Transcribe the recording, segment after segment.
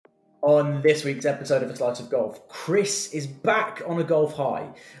On this week's episode of A Slice of Golf, Chris is back on a golf high.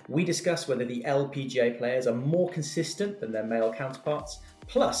 We discuss whether the LPGA players are more consistent than their male counterparts.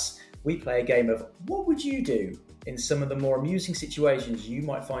 Plus, we play a game of what would you do in some of the more amusing situations you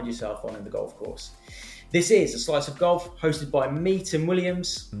might find yourself on in the golf course. This is A Slice of Golf, hosted by me, Tim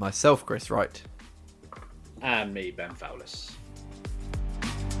Williams. Myself, Chris Wright. And me, Ben Fowlis.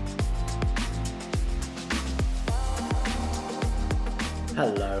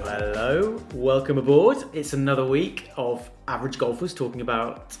 Hello. Welcome aboard. It's another week of average golfers talking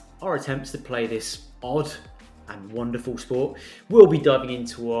about our attempts to play this odd and wonderful sport. We'll be diving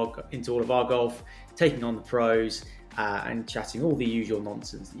into all of our golf, taking on the pros, and chatting all the usual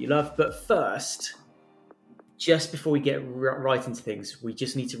nonsense that you love. But first, just before we get right into things, we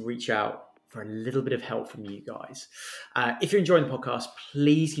just need to reach out for a little bit of help from you guys. If you're enjoying the podcast,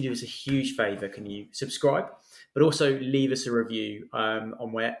 please can you do us a huge favor. Can you subscribe? But also leave us a review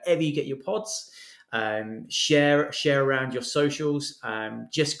on wherever you get your pods. Share around your socials.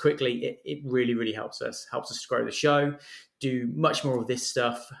 Just quickly, it really helps us to grow the show, do much more of this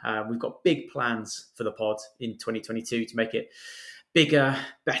stuff. We've got big plans for the pod in 2022 to make it bigger,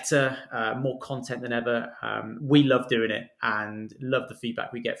 better, more content than ever. We love doing it and love the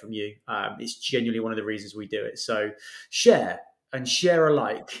feedback we get from you. It's genuinely one of the reasons we do it. So share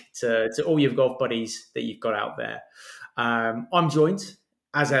alike to all your golf buddies that you've got out there. I'm joined,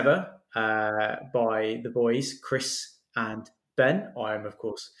 as ever, by the boys, Chris and Ben. I am, of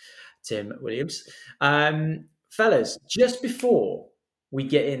course, Tim Williams. Fellas, just before we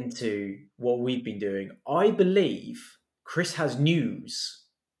get into what we've been doing, I believe Chris has news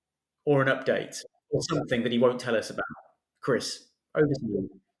or an update or something that he won't tell us about. Chris, over to you.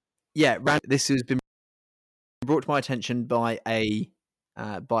 Yeah, this has been brought to my attention by a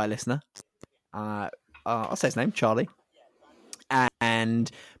listener. I'll say his name, Charlie.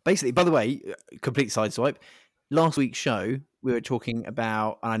 And basically, by the way, complete sideswipe. Last week's show, we were talking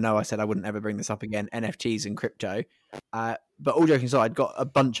about, and I know I said I wouldn't ever bring this up again, NFTs and crypto. But all joking aside, got a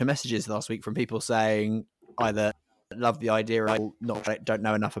bunch of messages last week from people saying either love the idea or don't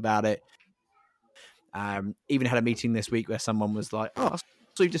know enough about it. Even had a meeting this week where someone was like, "Oh,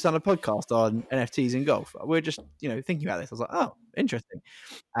 so you've just done a podcast on NFTs in golf. We're just, thinking about this." I was like, "Oh, interesting."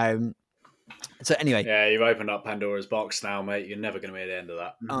 So anyway, yeah, you've opened up Pandora's box now, mate. You're never going to be at the end of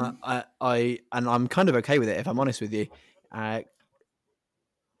that. I'm kind of okay with it, if I'm honest with you. The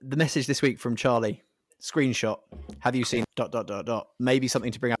message this week from Charlie, screenshot. Have you seen ... Maybe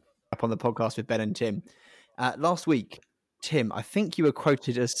something to bring up on the podcast with Ben and Tim. Last week, Tim, I think you were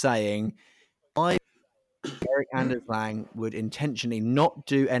quoted as saying, Eric Anders Lang would intentionally not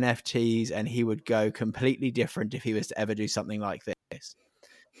do NFTs and he would go completely different if he was to ever do something like this.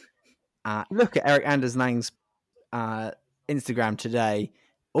 Look at Eric Anders Lang's Instagram today.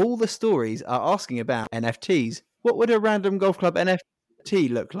 All the stories are asking about NFTs. What would a random golf club NFT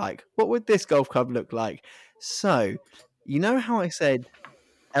look like? What would this golf club look like? So, you know how I said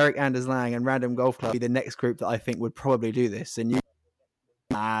Eric Anders Lang and Random Golf Club be the next group that I think would probably do this? And no,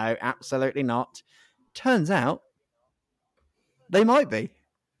 absolutely not. Turns out they might be.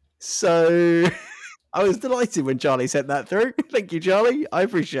 So I was delighted when Charlie sent that through. Thank you, Charlie. I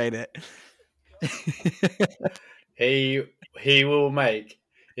appreciate it. He will make,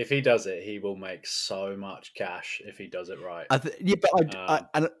 if he does it, he will make so much cash if he does it right. I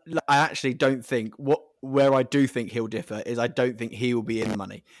actually don't think where I do think he'll differ is I don't think he will be in the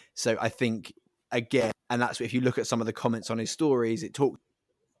money. So I think, again, and that's if you look at some of the comments on his stories, it talks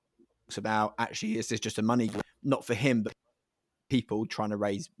about actually is this just a money, not for him, but people trying to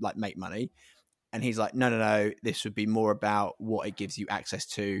make money. And he's like, no, this would be more about what it gives you access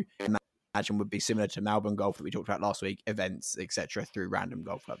to. Imagine would be similar to Melbourne Golf that we talked about last week, events, etc., through Random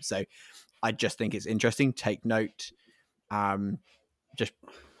Golf Club. So I just think it's interesting. Take note. Just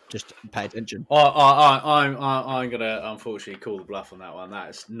pay attention. I'm gonna unfortunately call the bluff on that one. That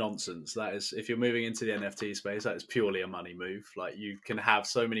is nonsense. That is, if you're moving into the NFT space, that is purely a money move. Like, you can have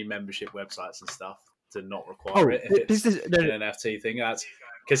so many membership websites and stuff to not require it. If it's an NFT thing, that's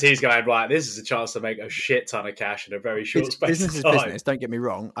because he's going, right, this is a chance to make a shit ton of cash in a very short space business of time. Is business. Don't get me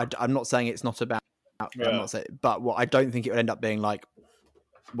wrong. I'm not saying it's not about. Yeah. I'm not saying, but what I don't think it would end up being like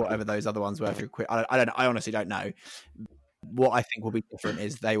whatever those other ones were. I don't know. I honestly don't know. What I think will be different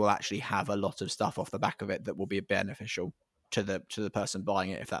is they will actually have a lot of stuff off the back of it that will be beneficial to the person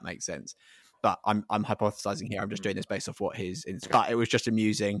buying it, if that makes sense. But I'm hypothesizing here. I'm just doing this based off what his Instagram. But it was just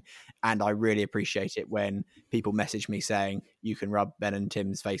amusing, and I really appreciate it when people message me saying you can rub Ben and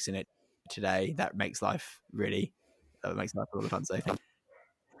Tim's face in it today. That makes life a lot of fun. So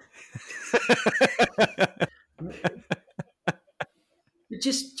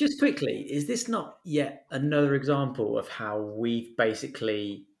just quickly, is this not yet another example of how we've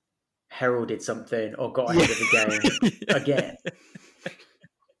basically heralded something or got ahead of the game again?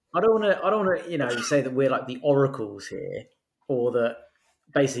 I don't want to, say that we're like the oracles here, or that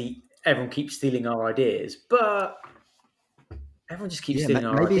basically everyone keeps stealing our ideas, but everyone just keeps stealing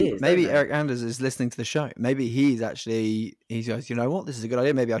our ideas. Maybe Eric Anders is listening to the show. Maybe he goes, you know what, this is a good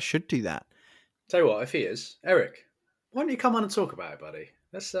idea. Maybe I should do that. Tell you what, if he is, Eric, why don't you come on and talk about it, buddy?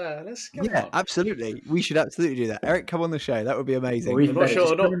 Let's get on. Absolutely. We should absolutely do that. Eric, come on the show. That would be amazing. I'm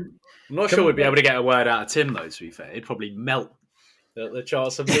not sure we'd be able to get a word out of Tim, though, to be fair. He'd probably melt the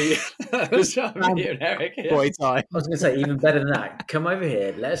chance of me and Eric. Yeah. Boy time. I was going to say, even better than that, come over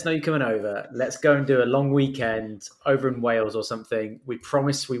here. Let us know you're coming over. Let's go and do a long weekend over in Wales or something. We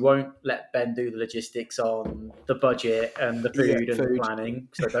promise we won't let Ben do the logistics on the budget and the food and the planning.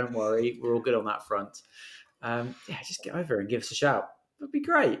 So don't worry. We're all good on that front. Just get over and give us a shout. That'd be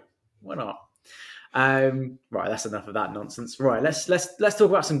great. Why not? Right, that's enough of that nonsense. Right, let's talk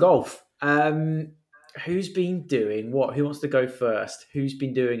about some golf. Who's been doing what? Who wants to go first? Who's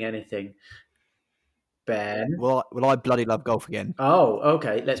been doing anything? Ben? Well, I bloody love golf again. Oh,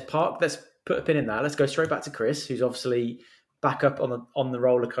 okay. Let's put a pin in that. Let's go straight back to Chris, who's obviously back up on the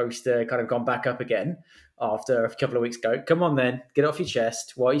roller coaster, kind of gone back up again after a couple of weeks ago. Come on then, get it off your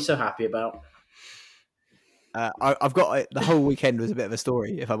chest. What are you so happy about? I've got the whole weekend was a bit of a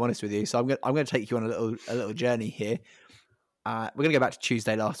story, if I'm honest with you. So I'm going to take you on a little journey here. We're going to go back to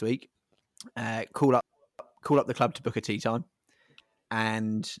Tuesday last week. Call up the club to book a tee time,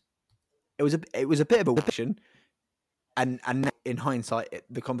 and it was a bit of a question. And in hindsight,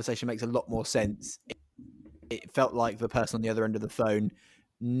 the conversation makes a lot more sense. It felt like the person on the other end of the phone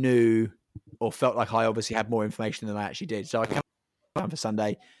knew, or felt like I obviously had more information than I actually did. So I came down for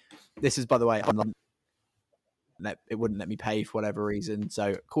Sunday. This is, by the way, it wouldn't let me pay for whatever reason.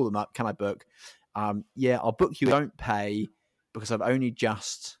 So call them up. Can I book? I'll book you. Don't pay because I've only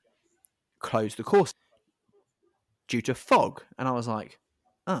just closed the course due to fog. And I was like,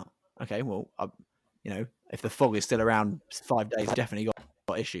 oh, okay. Well, if the fog is still around 5 days, I've definitely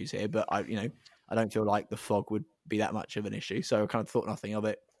got issues here. But I don't feel like the fog would be that much of an issue. So I kind of thought nothing of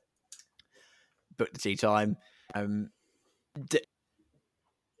it. Booked the tee time.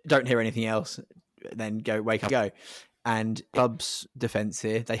 Don't hear anything else. Then wake up, go. And club's defense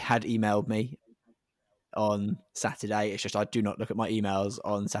here, they had emailed me on Saturday. It's just I do not look at my emails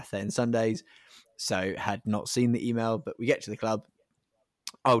on Saturday and Sundays, so had not seen the email. But we get to the club.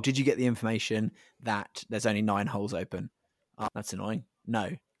 Oh, did you get the information that there's only 9 holes open? Oh, that's annoying.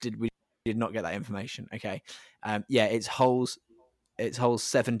 No, we did not get that information. Okay, it's holes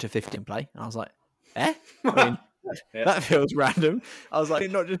 7 to 15 play. And I was like, I mean, that feels random. I was like,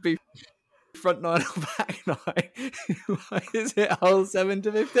 it'd not just be front 9 or back 9. Why is it hole 7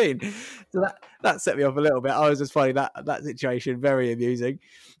 to 15? So that set me off a little bit. I was just finding that situation very amusing.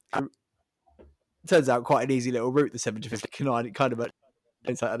 Turns out quite an easy little route, the 7 to 15. I kind of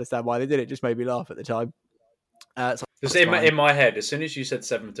don't understand why they did it. Just made me laugh at the time. In my head, as soon as you said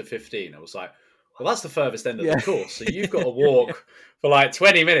 7 to 15, I was like, well, that's the furthest end of the course. So you've got to walk for like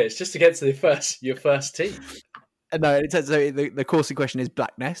 20 minutes just to get to your first tee. No, it turns out the course in question is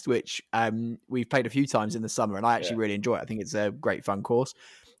Black Nest, which we've played a few times in the summer, and I actually really enjoy it. I think it's a great fun course.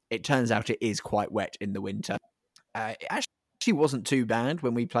 It turns out it is quite wet in the winter. It actually wasn't too bad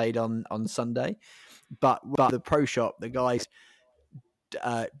when we played on Sunday, but the pro shop, the guys,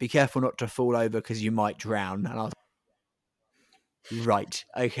 be careful not to fall over because you might drown. And I was like, right,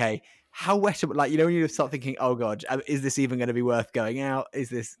 okay. How wet? Like, when you start thinking, oh God, is this even going to be worth going out? Is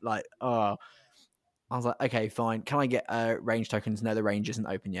this like, oh... I was like, okay, fine. Can I get range tokens? No, the range isn't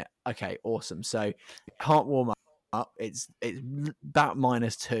open yet. Okay, awesome. So can't warm up. It's about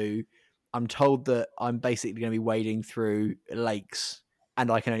 -2. I'm told that I'm basically going to be wading through lakes and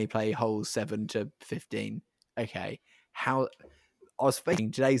I can only play holes 7 to 15. Okay. I was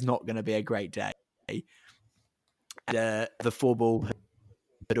thinking today's not going to be a great day. And, the 4-ball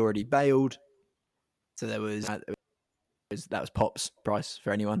had already bailed. So that was Pop's price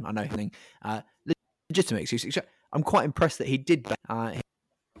for anyone. I know anything. Legitimate excuse. I'm quite impressed that he did. His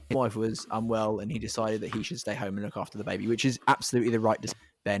wife was unwell, and he decided that he should stay home and look after the baby, which is absolutely the right decision,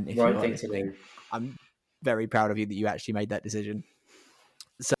 Ben. Right thing to do. I'm very proud of you that you actually made that decision.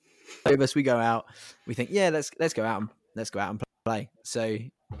 So, of us, we go out. We think, let's go out and play. So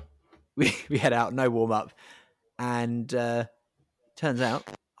we head out, no warm up, and turns out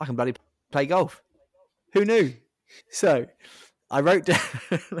I can bloody play golf. Who knew? So I wrote down.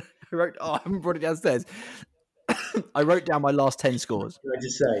 I haven't brought it downstairs. I wrote down my last 10 scores.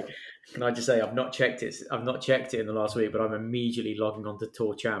 Can I just say, I've not checked it. I've not checked it in the last week, but I'm immediately logging on to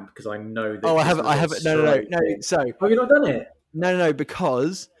Tour Champ because I know that. Oh, I haven't. No. So, have you not done it? No,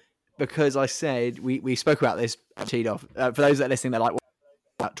 because I said we spoke about this. Teed off. For those that are listening, they're like,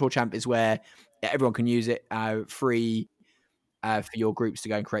 well, Tour Champ is where everyone can use it free for your groups to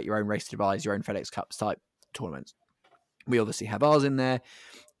go and create your own race to Dubai, your own FedEx Cups type tournaments. We obviously have ours in there,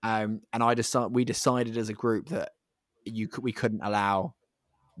 and we decided as a group that we couldn't allow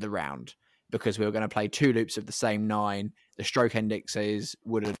the round because we were going to play 2 loops of the same 9. The stroke indexes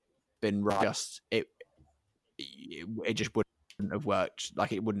would have been just it just wouldn't have worked.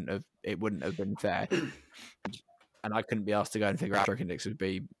 Like it wouldn't have been fair. And I couldn't be asked to go and figure out stroke index would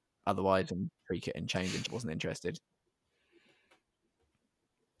be otherwise and tweak it and change it. Wasn't interested.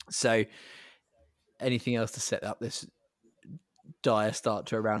 So anything else to set up this dire start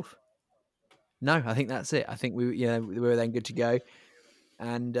to a round? No, I think that's it. I think we were then good to go.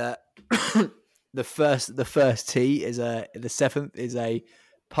 And the first tee is the 7th is a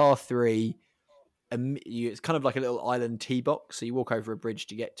par 3. It's kind of like a little island tee box. So you walk over a bridge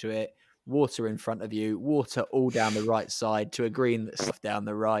to get to it. Water in front of you. Water all down the right side to a green that's off down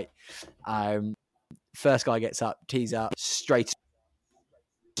the right. First guy gets up, tees up, straight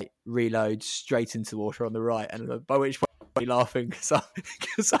reloads straight into the water on the right. And by which point I'm laughing because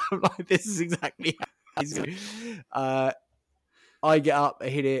I'm like, this is exactly how he's doing. I get up, I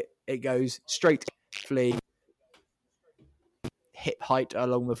hit it, it goes straight flee, hip height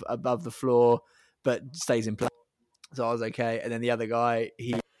above the floor, but stays in place. So I was okay. And then the other guy,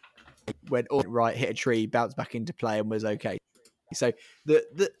 he went all right, hit a tree, bounced back into play, and was okay. So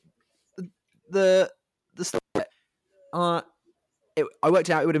the stuff. I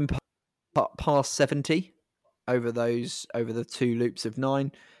worked out it would have been past 70 over the 2 loops of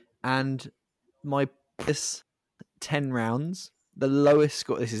 9, and my this 10 rounds. The lowest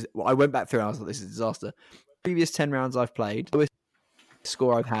score. I went back through and I was like, this is a disaster. Previous 10 rounds I've played, the lowest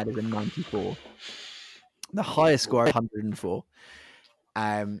score I've had is a 94. The highest score is 104.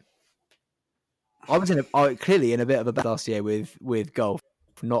 I was clearly in a bit of a bad last year with golf,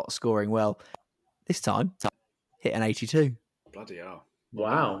 not scoring well. This time, hit an 82. Bloody hell!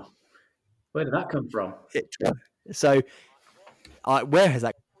 Wow, where did that come from? So, where has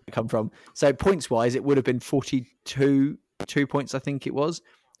that come from? So points wise, it would have been 42. 2 points, I think it was.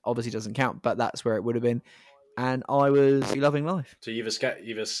 Obviously doesn't count, but that's where it would have been. And I was loving life. So you've escaped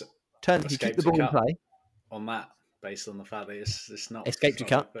keep the ball in play on that, based on the fact that it's not escaped a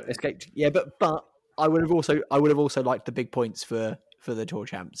cut. Escaped, yeah, but I would have also liked the big points for the Tour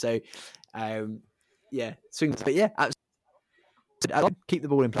Champ. So, yeah, swings, but yeah, absolutely. Keep the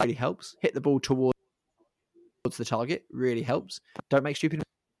ball in play really helps. Hit the ball towards the target really helps. Don't make stupid.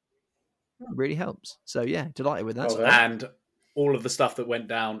 Really helps. So yeah, delighted with that. And all of the stuff that went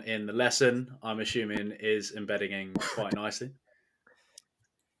down in the lesson, I'm assuming, is embedding in quite nicely.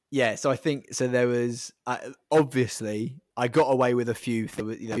 Yeah, so I think there was obviously I got away with a few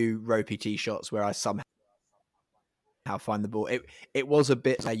ropey tee shots where I somehow find the ball. It was a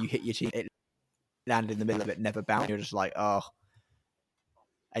bit you hit your tee, it landed in the middle of it, never bounced. You're just like, oh,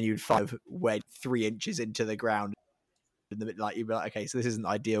 and you'd find wedge 3 inches into the ground. Like you'd be like, okay, so this isn't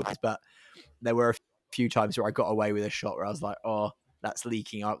ideal, but there were a few times where I got away with a shot where I was like, oh, that's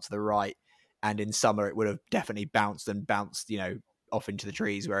leaking out to the right, and in summer it would have definitely bounced, off into the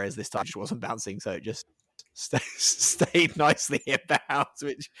trees, whereas this time it just wasn't bouncing, so it just stayed nicely about,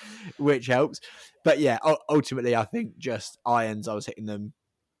 which helps. But yeah, ultimately I think just irons, I was hitting them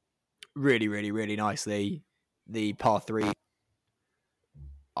really, really, really nicely. The par 3,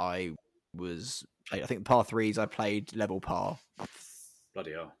 I think par 3s I played level par.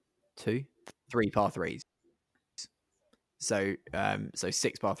 Bloody hell. 3 par 3s. So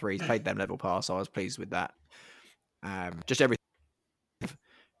 6 par 3s, played them level par, so I was pleased with that. Just everything.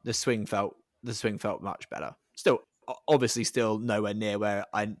 The swing felt much better. Still, obviously, still nowhere near where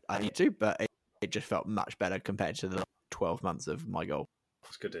I need to, but it just felt much better compared to the 12 months of my golf.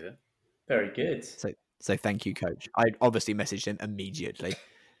 That's good to hear. Very good. So thank you, coach. I obviously messaged him immediately.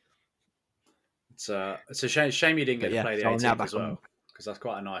 It's a shame you didn't get to play the 18th as well, because that's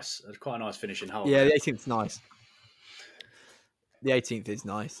quite a nice finishing hole. Yeah, the 18th is nice. The 18th is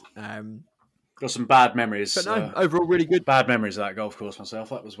nice. Got some bad memories. But no, overall really good. Bad memories of that golf course myself.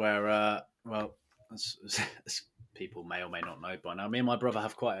 That was where, as people may or may not know by now, me and my brother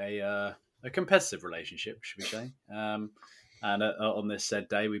have quite a competitive relationship, should we say. And on this said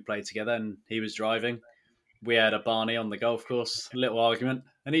day, we played together and he was driving. We had a Barney on the golf course, a little argument,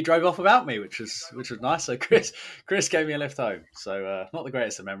 and he drove off without me, which was nice. So Chris gave me a lift home. So not the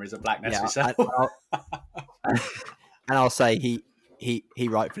greatest of memories of blackness. And I'll say he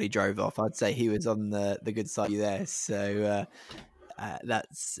rightfully drove off. I'd say he was on the good side of you there. So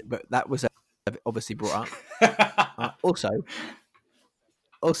that was obviously brought up.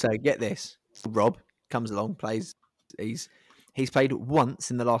 Also, get this: Rob comes along, plays. He's played once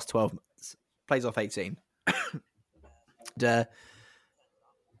in the last 12 months. Plays off 18.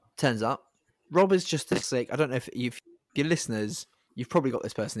 Turns up. Rob is just this sick. I don't know if your listeners, you've probably got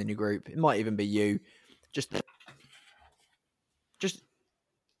this person in your group. It might even be you. Just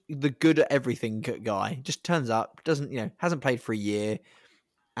the good at everything guy. Just turns up, hasn't played for a year.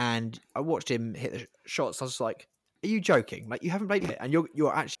 And I watched him hit the shots. I was like, "Are you joking? Like, you haven't played it, and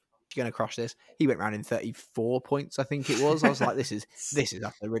you're actually going to crush this." He went round in 34 points, I think it was. I was like, "This is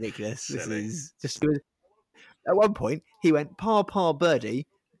utterly ridiculous. This is just." At one point, he went par birdie,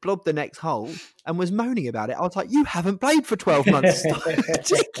 blobbed the next hole, and was moaning about it. I was like, "You haven't played for 12 months. Stop.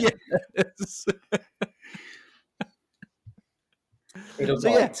 Ridiculous." It'll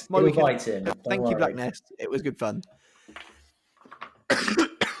bite. It'll bite him. Thank you, Black Nest. It was good fun.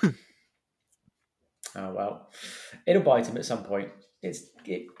 Oh well, it'll bite him at some point.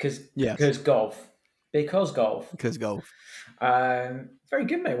 Because golf. Very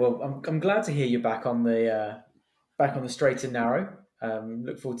good, mate. Well, I'm glad to hear you're back on the straight and narrow.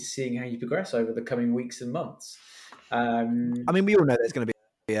 Look forward to seeing how you progress over the coming weeks and months. I mean, we all know there's going to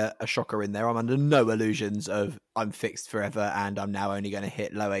be a shocker in there. I'm under no illusions of I'm fixed forever and I'm now only going to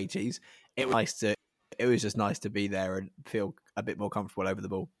hit low 80s. It was just nice to be there and feel a bit more comfortable over the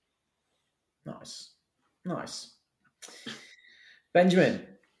ball. Nice. Benjamin,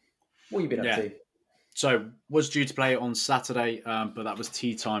 what have you been up to? So was due to play on Saturday, but that was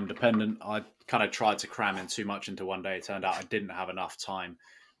tee time dependent. I kind of tried to cram in too much into one day. It turned out I didn't have enough time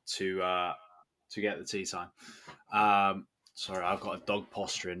to get the tee time. Sorry, I've got a dog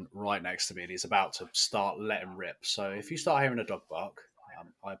posturing right next to me, and he's about to start letting rip. So if you start hearing a dog bark,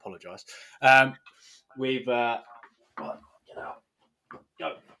 I apologise. We've get out.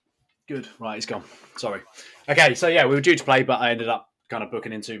 Go. Good. Right, he's gone. Sorry. Okay, so yeah, we were due to play, but I ended up kind of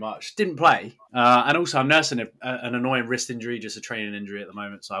booking in too much. Didn't play. And also I'm nursing an annoying wrist injury, just a training injury at the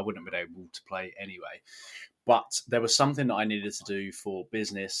moment, so I wouldn't have been able to play anyway. But there was something that I needed to do for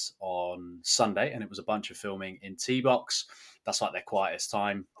business on Sunday, and it was a bunch of filming in T-Box. That's like their quietest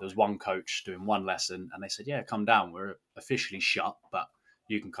time. There was one coach doing one lesson, and they said, yeah, come down. We're officially shut, but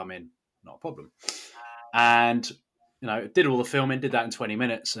you can come in, not a problem. And did all the filming, did that in 20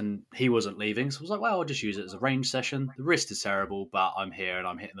 minutes, and he wasn't leaving. So I was like, well, I'll just use it as a range session. The wrist is terrible, but I'm here and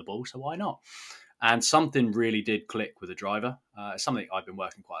I'm hitting the ball, so why not? And something really did click with the driver. It's something I've been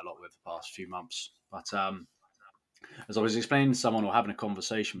working quite a lot with the past few months. But as I was explaining to someone or having a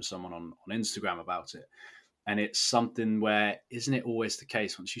conversation with someone on Instagram about it, and it's something where, isn't it always the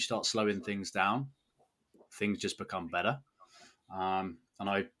case, once you start slowing things down, things just become better.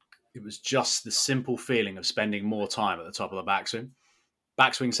 It was just the simple feeling of spending more time at the top of the backswing.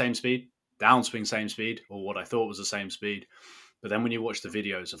 Backswing, same speed. Downswing, same speed, or what I thought was the same speed. But then when you watch the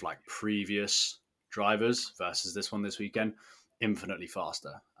videos of like previous drivers versus this one this weekend, infinitely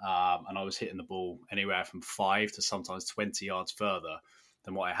faster. And I was hitting the ball anywhere from 5 to sometimes 20 yards further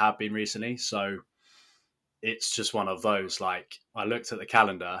than what I have been recently. So it's just one of those, like, I looked at the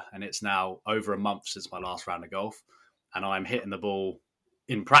calendar and it's now over a month since my last round of golf, and I'm hitting the ball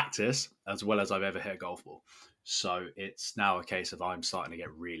in practice as well as I've ever hit a golf ball. So it's now a case of I'm starting to get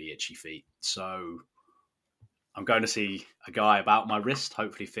really itchy feet. So I'm going to see a guy about my wrist,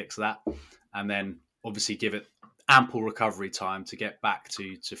 hopefully fix that, and then obviously give it ample recovery time to get back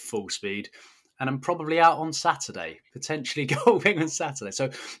to full speed. And I'm probably out on Saturday, potentially golfing on Saturday. So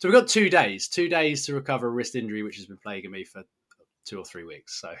we've got 2 days to recover a wrist injury, which has been plaguing me for 2 or 3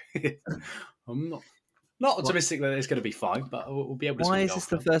 weeks. So I'm not optimistic that it's going to be fine, but we'll be able to. Why is this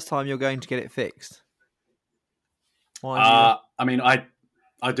the first time you're going to get it fixed? I mean, I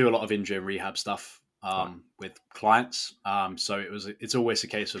do a lot of injury and rehab stuff with clients. So it's always the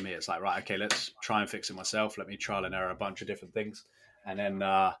case for me. It's like, right, okay, let's try and fix it myself. Let me trial and error a bunch of different things. And then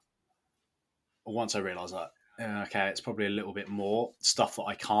once I realised that, okay, it's probably a little bit more stuff that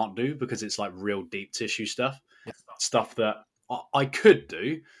I can't do because it's like real deep tissue stuff, stuff that I could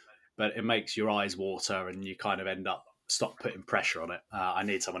do, but it makes your eyes water and you kind of end up stop putting pressure on it. I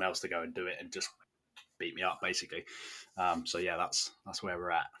need someone else to go and do it and just beat me up, basically. So yeah, that's where we're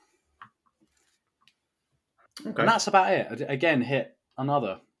at. Okay. And that's about it. Again, hit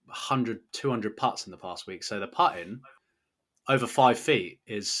another 100, 200 putts in the past week. So the putting over 5 feet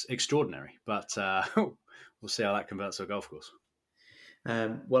is extraordinary, but we'll see how that converts to a golf course.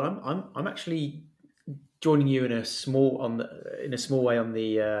 Well, I'm actually joining you in a small way on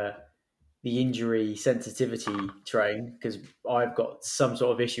the the injury sensitivity train because I've got some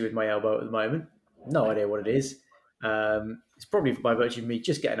sort of issue with my elbow at the moment. No idea what it is. It's probably by virtue of me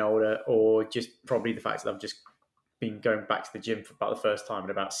just getting older, or just probably the fact that I've just been going back to the gym for about the first time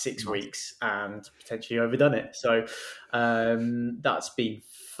in about 6 weeks and potentially overdone it. So that's been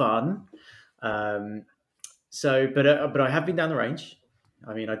fun. But I have been down the range.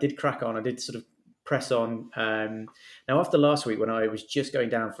 I mean, I did crack on. I did sort of press on. Now, after last week, when I was just going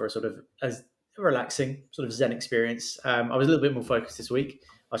down for a sort of a relaxing sort of Zen experience, I was a little bit more focused this week.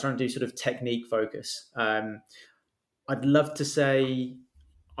 I was trying to do sort of technique focus. I'd love to say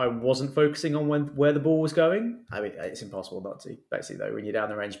I wasn't focusing on where the ball was going. I mean, it's impossible not to, basically, though, when you're down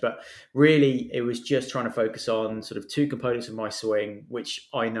the range. But really, it was just trying to focus on sort of two components of my swing, which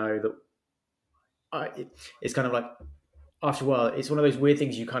I know that it's kind of like, after a while, it's one of those weird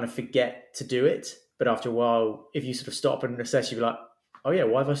things you kind of forget to do it. But after a while, if you sort of stop and assess, you'll be like, oh yeah,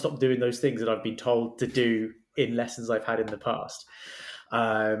 why have I stopped doing those things that I've been told to do in lessons I've had in the past?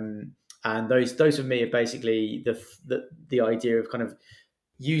 And those for me are basically the idea of kind of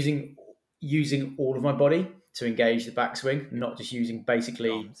using all of my body to engage the backswing, not just using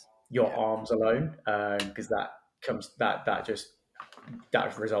basically your arms alone, because that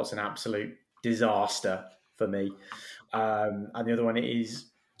results in absolute disaster for me. And the other one is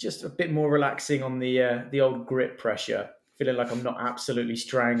just a bit more relaxing on the old grip pressure, feeling like I'm not absolutely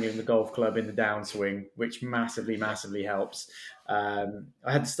strangling the golf club in the downswing, which massively helps. I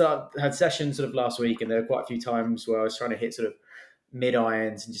had sessions sort of last week, and there were quite a few times where I was trying to hit sort of mid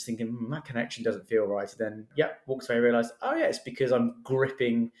irons and just thinking that connection doesn't feel right. And then walked away and realised, oh yeah, it's because I'm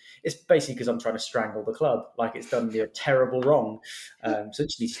gripping. It's basically because I'm trying to strangle the club, like it's done me a terrible wrong. So I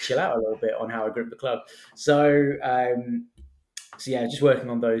just need to chill out a little bit on how I grip the club. So yeah, just working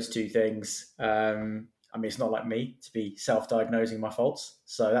on those two things. I mean, it's not like me to be self-diagnosing my faults,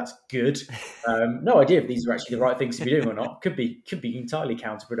 so that's good. No idea if these are actually the right things to be doing or not. Could be entirely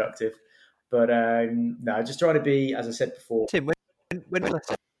counterproductive. But no, just trying to be, as I said before. Tim, when was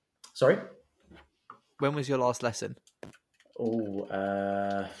lesson? Sorry? When was your last lesson?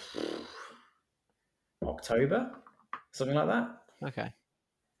 Oh, October? Something like that. Okay.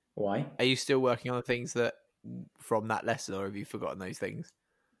 Why? Are you still working on the things that from that lesson, or have you forgotten those things?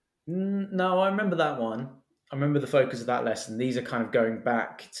 No, I remember that one. I remember the focus of that lesson. These are kind of going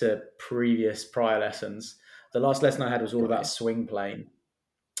back to prior lessons. The last lesson I had was all about swing plane.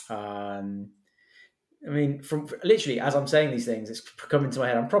 I mean, from literally as I'm saying these things, it's coming to my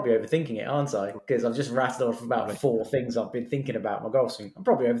head. I'm probably overthinking it, aren't I? Because I've just rattled off about 4 things I've been thinking about my golf swing. I'm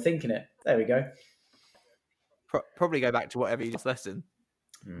probably overthinking it. There we go. Probably go back to whatever you just lesson.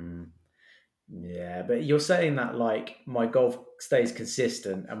 Yeah, but you're saying that like my golf stays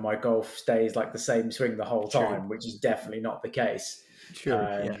consistent and my golf stays like the same swing the whole time, which is definitely not the case.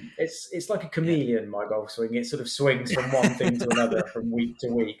 Yeah. It's like a chameleon, my golf swing. It sort of swings from one thing to another from week to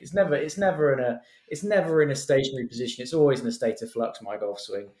week. It's never in a stationary position. It's always in a state of flux, my golf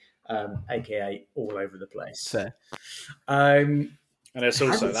swing, aka all over the place. Fair. And it's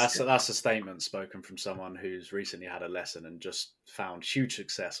also that's a statement spoken from someone who's recently had a lesson and just found huge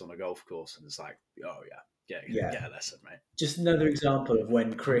success on a golf course, and it's like, oh yeah, get a lesson, mate. Just another example of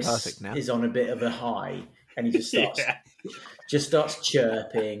when Chris is on a bit of a high and he just starts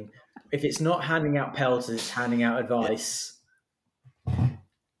chirping. If it's not handing out pelters, it's handing out advice.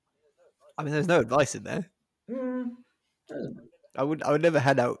 I mean, there's no advice in there. I would never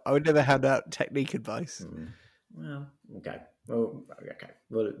hand out technique advice. Well, okay. Well, okay.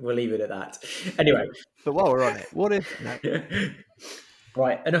 We'll leave it at that. Anyway, but while we're on it, what if? No.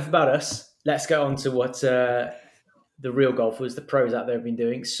 Right, enough about us. Let's go on to what the real golfers, the pros out there, have been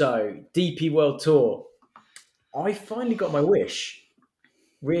doing. So, DP World Tour. I finally got my wish,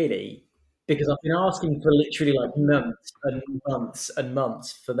 really, because I've been asking for literally like months and months and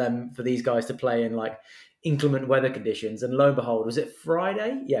months for these guys to play in like inclement weather conditions. And lo and behold, was it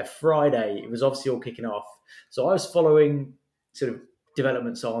Friday? Yeah, Friday. It was obviously all kicking off. So I was following sort of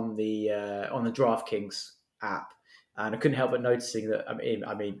developments on the DraftKings app, and I couldn't help but noticing that. I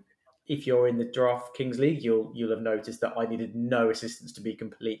mean, if you're in the DraftKings League, you'll have noticed that I needed no assistance to be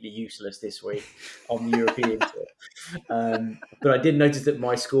completely useless this week on the European Tour. But I did notice that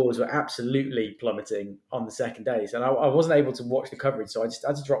my scores were absolutely plummeting on the second days, and I wasn't able to watch the coverage. So I just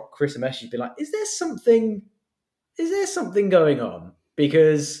had to drop Chris a message, be like, "Is there something going on?"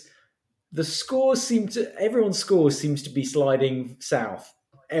 Because the scores everyone's scores seems to be sliding south.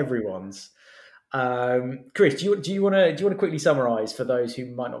 Everyone's. Chris, do you want to quickly summarise for those who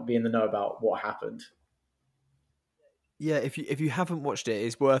might not be in the know about what happened? Yeah, if you haven't watched it,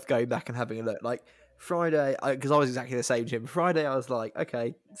 it's worth going back and having a look. Like Friday, because I was exactly the same, Tim. Friday, I was like,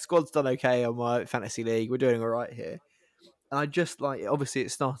 okay, squad's done okay on my fantasy league. We're doing all right here. And I just obviously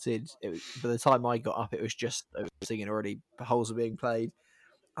it started. By the time I got up, it was singing already. Holes were being played.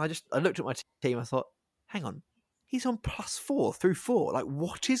 I looked at my team. I thought, hang on, he's on +4 through 4. Like,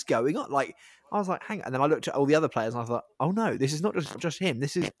 what is going on? Like, I was like, hang on. And then I looked at all the other players and I thought, oh no, this is not just him.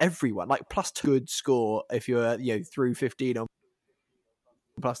 This is everyone. Like, +2 good score if you're through 15 on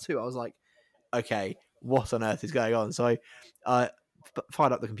 +2. I was like, okay, what on earth is going on? So I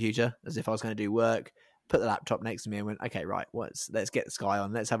fired up the computer as if I was going to do work, put the laptop next to me and went, okay, right, let's get the Sky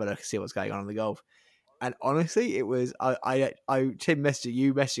on. Let's have a look and see what's going on the golf. And honestly, it was, Tim messaged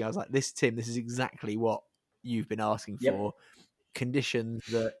you, I was like, this is exactly what you've been asking for. Conditions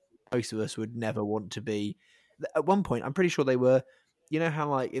that most of us would never want to be. At one point, I'm pretty sure they were, you know how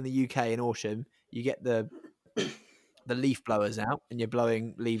like in the UK in autumn, you get the leaf blowers out and you're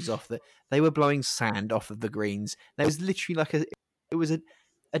blowing leaves off they were blowing sand off of the greens. There was literally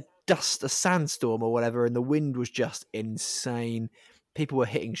a sandstorm or whatever, and the wind was just insane. People were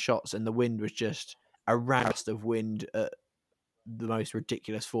hitting shots and the wind was just a roust of wind at the most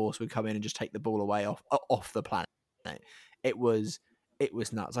ridiculous force would come in and just take the ball away off the planet. It was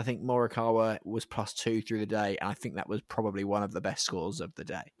nuts. I think Morikawa was +2 through the day, and I think that was probably one of the best scores of the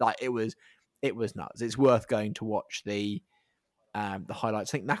day. Like, it was nuts. It's worth going to watch the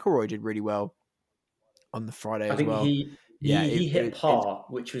highlights. I think McIlroy did really well on the Friday as well. He hit par,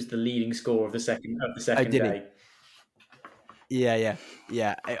 which was the leading score of the second day. Yeah.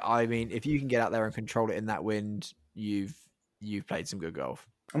 I mean, if you can get out there and control it in that wind, you've played some good golf.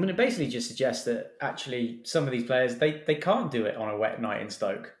 I mean, it basically just suggests that actually some of these players they can't do it on a wet night in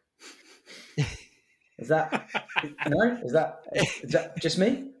Stoke. Is that no? Is that just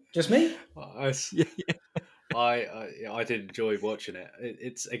me? Just me? I did enjoy watching it.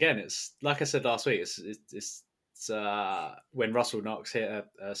 It's like I said last week. It's when Russell Knox hit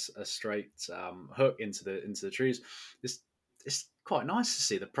a straight hook into the trees. It's quite nice to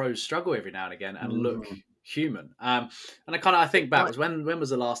see the pros struggle every now and again and look human. And I think back was when was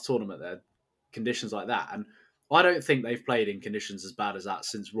the last tournament there? Conditions like that, and I don't think they've played in conditions as bad as that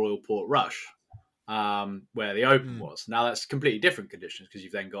since Royal Portrush. Where the Open was. Now that's completely different conditions because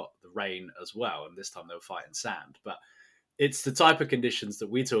you've then got the rain as well, and this time they were fighting sand. But it's the type of conditions that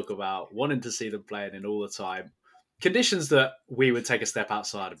we talk about, wanting to see them playing in all the time. Conditions that we would take a step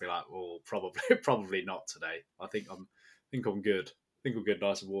outside and be like, well, probably not today. I think I'm good. I think I'm good,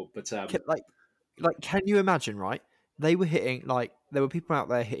 nice and warm. But can you imagine? Right, they were hitting there were people out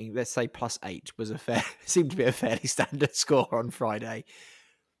there hitting. Let's say +8 was seemed to be a fairly standard score on Friday.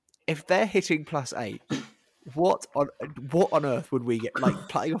 If they're hitting +8, what on earth would we get? Like,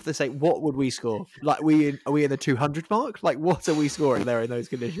 playing off this 8, what would we score? Like, are we in the 200 mark? Like, what are we scoring there in those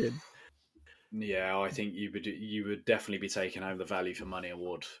conditions? Yeah, I think you would definitely be taking home the value for money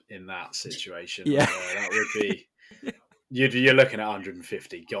award in that situation. Yeah, that would be. You're looking at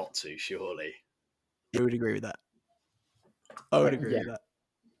 150. Got to surely. I would agree with that. I would agree with that.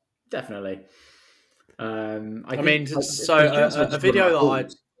 Definitely.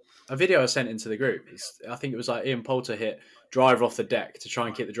 A video I sent into the group, I think it was like Ian Poulter hit driver off the deck to try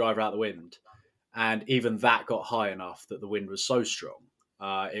and keep the driver out of the wind. And even that got high enough that the wind was so strong.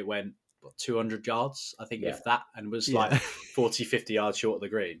 It went 200 yards, I think, if that, and was like 40, 50 yards short of the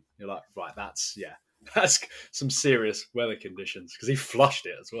green. You're like, right, that's some serious weather conditions because he flushed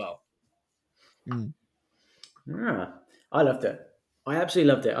it as well. Yeah, I loved it. I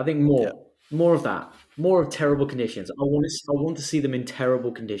absolutely loved it. I think more of that. More of terrible conditions. I want to see them in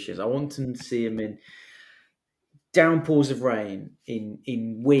terrible conditions. I want them to see them in downpours of rain,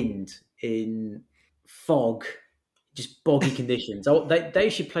 in wind, in fog, just boggy conditions. They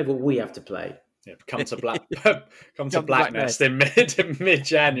should play what we have to play. Yeah, come to Black Nest in mid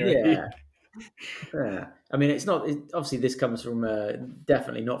January. Yeah. I mean, obviously this comes from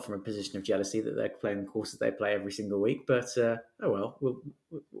definitely not from a position of jealousy that they're playing the courses they play every single week. But we'll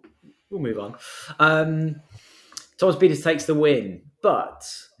move on. Thomas Peters takes the win, but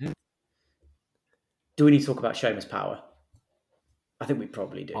do we need to talk about Seamus Power? I think we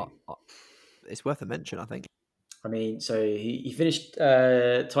probably do. It's worth a mention, I think. I mean, so he finished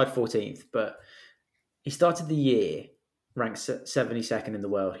tied 14th, but he started the year ranked 72nd in the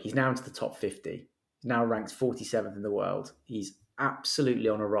world. He's now into the top 50. He's now ranked 47th in the world. He's absolutely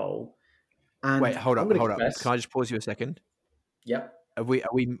on a roll. And wait, hold up. Can I just pause you a second? Yep.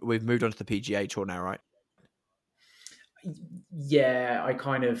 We've moved on to the PGA Tour now, right? Yeah, I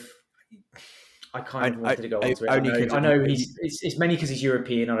kind of wanted to go on to it. I know it's mainly because he's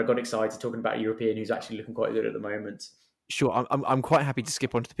European, and I got excited talking about a European who's actually looking quite good at the moment. Sure, I'm quite happy to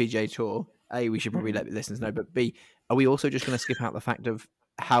skip on to the PGA Tour. A, we should probably let the listeners know, but B, are we also just going to skip out the fact of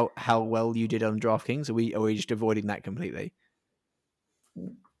how well you did on DraftKings? Are we just avoiding that completely?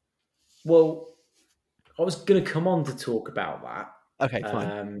 Well, I was going to come on to talk about that. Okay,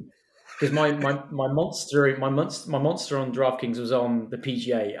 fine. Because my monster on DraftKings was on the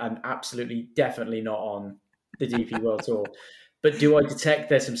PGA and absolutely definitely not on the DP World Tour. But do I detect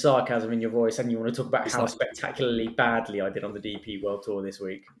there's some sarcasm in your voice, and you want to talk about how spectacularly badly I did on the DP World Tour this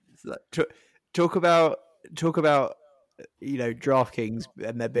week? Talk about DraftKings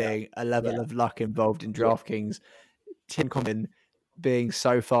and there being a level of luck involved in DraftKings. Tim Common being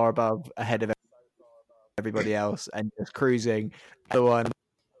so far ahead of everybody else and just cruising. So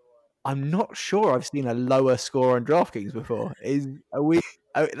I'm not sure I've seen a lower score on DraftKings before.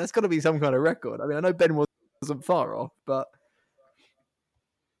 That's got to be some kind of record. I mean, I know Ben wasn't far off, but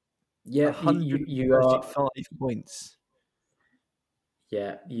yeah, 135 points.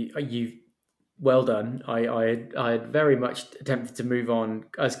 Yeah, you well done. I had very much attempted to move on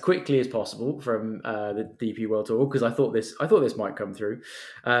as quickly as possible from the DP World Tour because I thought this might come through,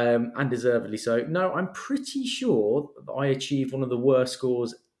 and deservedly so. No, I'm pretty sure that I achieved one of the worst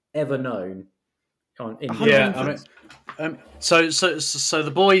scores ever known. So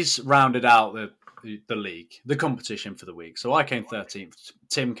the boys rounded out the league, the competition for the week. So I came 13th,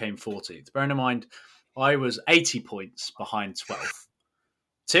 Tim came 14th. Bearing in mind, I was 80 points behind 12th.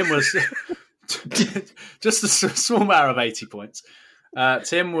 Tim was just a small matter of 80 points.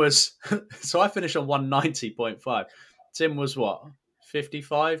 Tim was, so I finished on 190.5. Tim was what,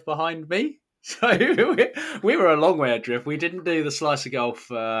 55 behind me? So we were a long way adrift. We didn't do the slice of golf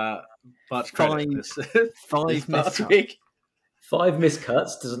much credit this past week. 5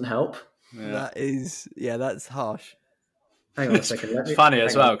 miscuts doesn't help. Yeah. That's harsh. Hang on a second. It's funny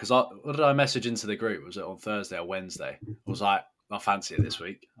as well because what did I message into the group? Was it on Thursday or Wednesday? I was like, I fancy it this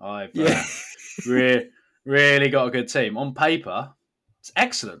week. I've really got a good team. On paper, it's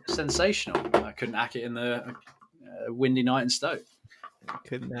excellent, sensational. I couldn't hack it in the windy night in Stoke.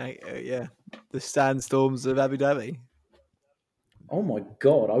 Couldn't hack the sandstorms of Abu Dhabi. Oh my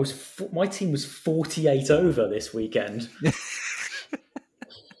God, my team was 48 over this weekend.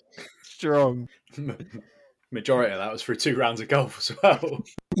 Strong. Majority of that was through 2 rounds of golf as well.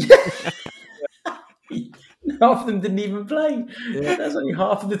 Half of them didn't even play. Yeah. That's only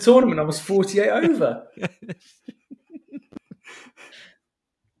half of the tournament. I was 48 over.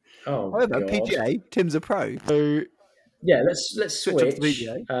 However, God. PGA, Tim's a pro. So yeah, let's switch.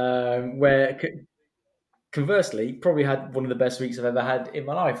 Where conversely, probably had one of the best weeks I've ever had in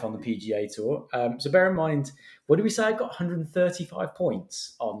my life on the PGA Tour. So bear in mind, what did we say? I got 135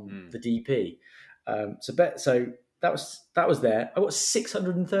 points on the DP. So that was there. I got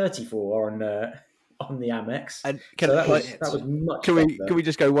 634 on the Amex. And that was much. Can we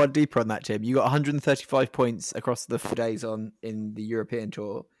just go one deeper on that, Tim? You got 135 points across the 4 days in the European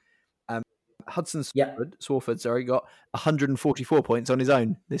Tour. Hudson Swarford, got 144 points on his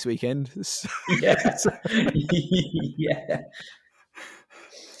own this weekend. Yeah.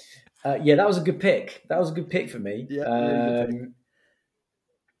 That was a good pick. That was a good pick for me. Yeah, really good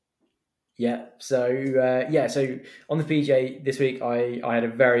pick. So on the PGA this week, I had a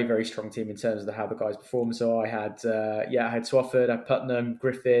very, very strong team in terms of how the guys performed. So I had Swafford, I had Putnam,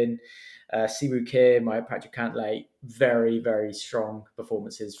 Griffin, Siwoo Kim, I had Patrick Cantlay. Very, very strong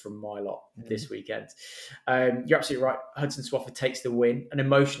performances from my lot this weekend. You're absolutely right. Hudson Swafford takes the win, an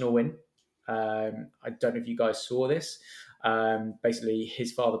emotional win. I don't know if you guys saw this. Basically,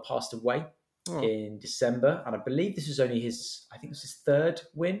 his father passed away in December, and I believe this was only his 3rd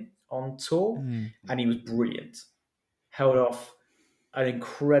win on tour, and he was brilliant. Held off an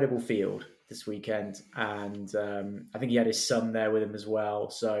incredible field this weekend, and I think he had his son there with him as well.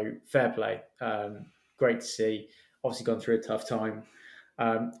 So fair play, great to see. Obviously, gone through a tough time.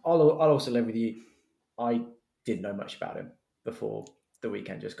 I'll also live with you. I didn't know much about him before the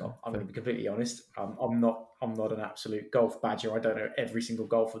weekend just gone. I'm going to be completely honest. I'm not an absolute golf badger. I don't know every single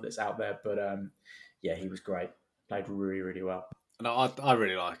golfer that's out there, but he was great. Played really, really well. No, I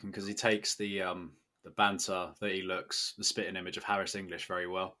really like him because he takes the banter that he looks, the spitting image of Harris English very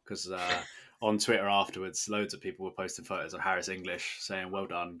well. Because on Twitter afterwards, loads of people were posting photos of Harris English saying, "Well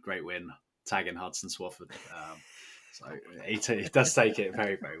done, great win," tagging Hudson Swafford. So he does take it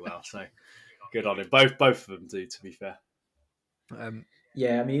very, very well. So good on him. Both of them do, to be fair.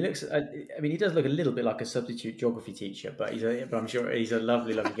 He looks. He does look a little bit like a substitute geography teacher, but I'm sure he's a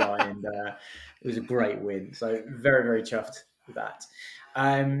lovely, lovely guy, and it was a great win. So very, very chuffed with that.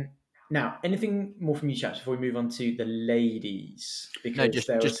 Now, anything more from you, chaps, before we move on to the ladies? Because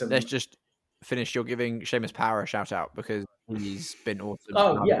let's just finish. You're giving Seamus Power a shout out because He's been awesome.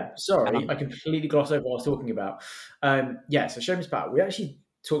 Oh yeah, sorry, And I completely glossed over what I was talking about. Yeah, so Seamus Pat, we actually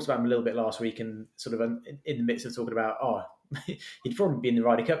talked about him a little bit last week, and sort of in the midst of talking about, he'd probably be in the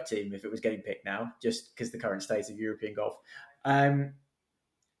Ryder Cup team if it was getting picked now, just because the current state of European golf. Out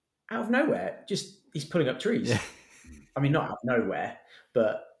of nowhere, just he's pulling up trees. Yeah. I mean, not out of nowhere,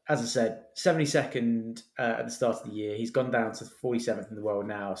 but as I said, 72nd at the start of the year. He's gone down to 47th in the world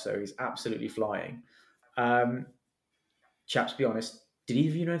now, so he's absolutely flying. Chaps, be honest, did either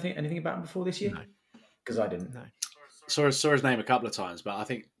of you know anything about him before this year? No. Because I didn't. No. Saw his name a couple of times, but I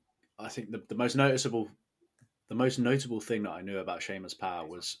think the most notable thing that I knew about Seamus Power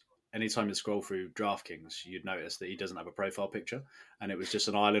was anytime you scroll through DraftKings, you'd notice that he doesn't have a profile picture, and it was just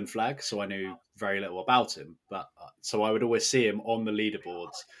an island flag. So I knew very little about him, but so I would always see him on the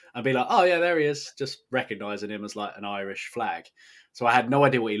leaderboards and be like, "Oh yeah, there he is," just recognizing him as like an Irish flag. So I had no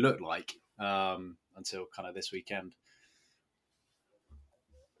idea what he looked like until kind of this weekend.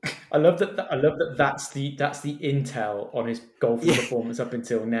 I love that. That's the intel on his golfing performance up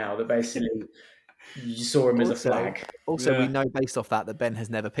until now. That basically you saw him as a flag. Also, we know based off that Ben has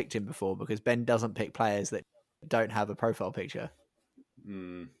never picked him before because Ben doesn't pick players that don't have a profile picture.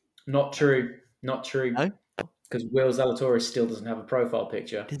 Not true. Not true. No? Because Will Zalatoris still doesn't have a profile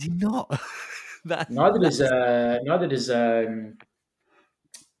picture. Did he not? Neither does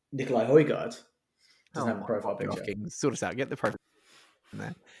Nikolai Højgaard. Doesn't have a profile picture. Sort us out. Get the profile in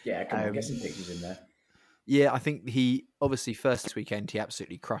there. Yeah, come on, get some pictures in there. Yeah, I think he obviously first weekend he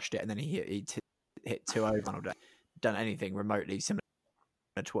absolutely crushed it, and then he hit 2 over. Done anything remotely similar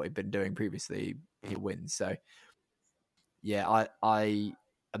to what he'd been doing previously, he wins. So yeah, I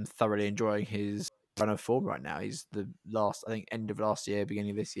am thoroughly enjoying his run of form right now. He's end of last year,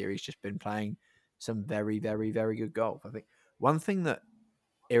 beginning of this year, he's just been playing some very, very, very good golf. I think one thing that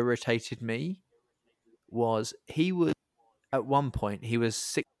irritated me was at one point he was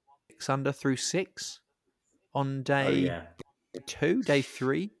 6 under through 6 on day 2, day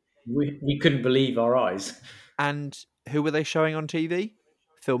 3. We couldn't believe our eyes. And who were they showing on TV?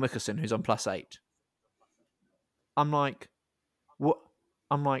 Phil Mickelson, who's on +8. I'm like, what?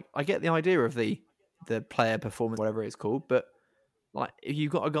 I'm like, I get the idea of the player performance, whatever it's called, but like, if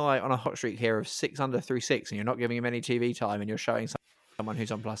you've got a guy on a hot streak here of 6 under through 6, and you're not giving him any TV time, and you're showing someone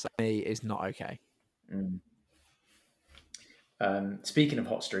who's on +8, me is not okay. Speaking of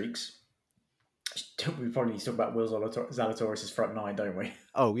hot streaks, we probably need to talk about Will Zalatoris' front 9, don't we?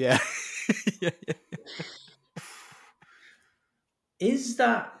 Oh yeah. yeah. Is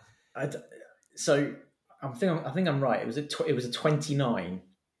that so? I think I'm right. It was a 29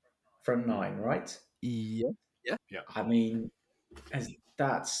 front 9, right? Yeah. I mean,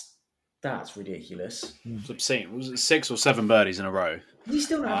 that's ridiculous. It's obscene. Was it 6 or 7 birdies in a row? Does he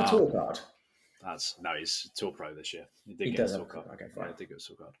still not have a tour card? He's Tour Pro this year. He He get does a have Tour a card. card. Okay, fine. Yeah, I did get a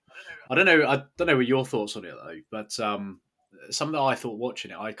Tour card. I don't know what your thoughts on it though, but something that I thought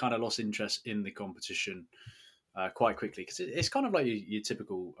watching it, I kind of lost interest in the competition quite quickly because it's kind of like your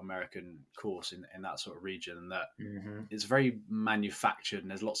typical American course in that sort of region, and that it's very manufactured and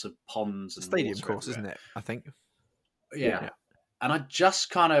there's lots of ponds and stadium course, isn't it? I think. Yeah. And I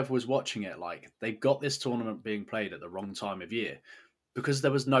just kind of was watching it like they got this tournament being played at the wrong time of year because there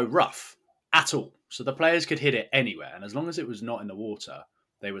was no rough at all. So the players could hit it anywhere. And as long as it was not in the water,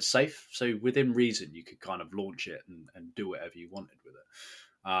 they were safe. So within reason, you could kind of launch it and do whatever you wanted with it.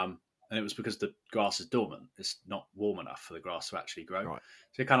 And it was because the grass is dormant. It's not warm enough for the grass to actually grow. Right.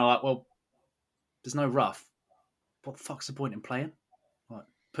 So you're kind of like, well, there's no rough. What the fuck's the point in playing? Like,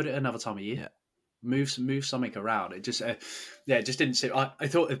 put it another time of year. Yeah. Move something around. It just, it just didn't seem. I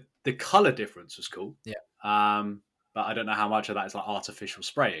thought the color difference was cool. Yeah. But I don't know how much of that is like artificial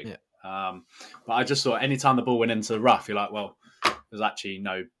spraying. Yeah. But I just thought anytime the ball went into the rough, you're like, well, there's actually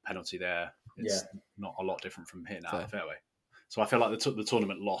no penalty there. It's not a lot different from hitting out of the fairway. So I feel like the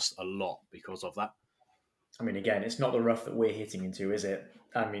tournament lost a lot because of that. I mean, again, it's not the rough that we're hitting into, is it?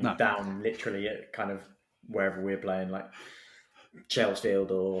 I mean, down literally at kind of wherever we're playing, like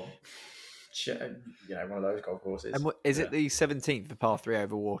Chelsfield or one of those golf courses. And is it the 17th, the par 3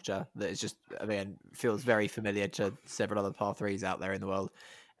 over water, that is just, I mean, feels very familiar to several other par 3s out there in the world.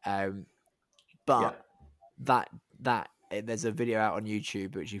 But that there's a video out on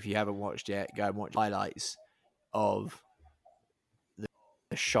YouTube, which if you haven't watched yet, go and watch highlights of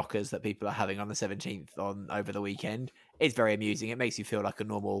the shockers that people are having on the 17th over the weekend. It's very amusing. It makes you feel like a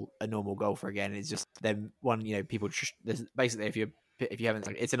normal golfer again. It's just them people basically if you haven't,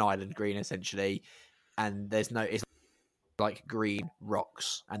 it's an island green essentially, and it's like green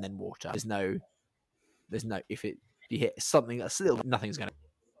rocks and then water. There's no if you hit something that's still, nothing's going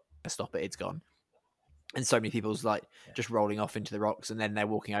to stop it. It's gone. And so many people's like just rolling off into the rocks, and then they're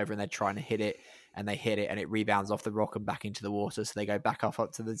walking over and they're trying to hit it, and they hit it, and it rebounds off the rock and back into the water. So they go back up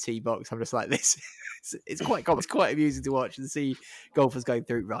to the tee box. I'm just like, this. It's quite cool. It's quite amusing to watch and see golfers going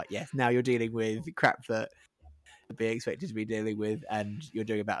through. Right, yes. Now you're dealing with crap that would be expected to be dealing with, and you're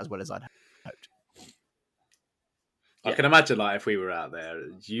doing about as well as I'd hoped. I can imagine, like, if we were out there,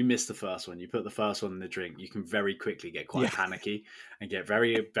 you miss the first one, you put the first one in the drink, you can very quickly get quite panicky and get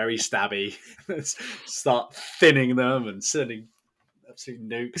very, very stabby, start thinning them and sending absolute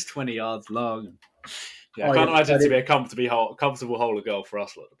nukes 20 yards long. Yeah, I can't imagine it to be a comfortable hole of golf for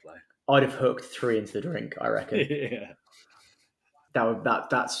us lot to play. I'd have hooked 3 into the drink, I reckon. Yeah.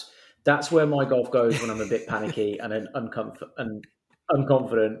 That's where my golf goes when I'm a bit panicky and unconfident.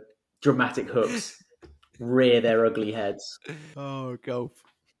 Dramatic hooks rear their ugly heads. Oh, golf.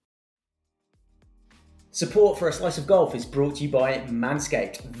 Support for A Slice of Golf is brought to you by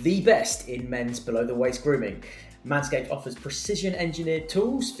Manscaped, the best in men's below-the-waist grooming. Manscaped offers precision-engineered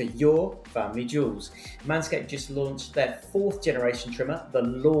tools for your family jewels. Manscaped just launched their 4th generation trimmer, the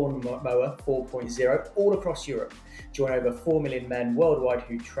Lawn Mower 4.0, all across Europe. Join over 4 million men worldwide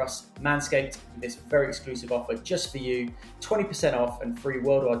who trust Manscaped with this very exclusive offer just for you. 20% off and free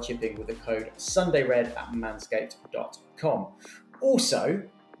worldwide shipping with the code SUNDAYRED at manscaped.com. Also,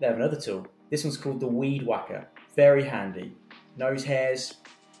 they have another tool. This one's called the Weed Whacker. Very handy. Nose hairs,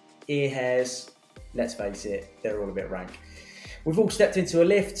 ear hairs, let's face it, they're all a bit rank. We've all stepped into a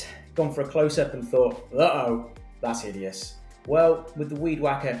lift, gone for a close-up and thought, uh-oh, that's hideous. Well, with the Weed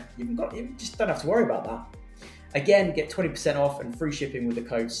Whacker, you just don't have to worry about that. Again, get 20% off and free shipping with the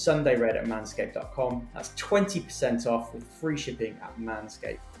code SUNDAYRED at manscaped.com. That's 20% off with free shipping at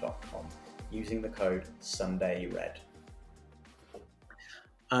manscaped.com using the code SUNDAYRED.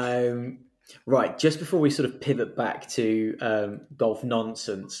 Right, just before we sort of pivot back to golf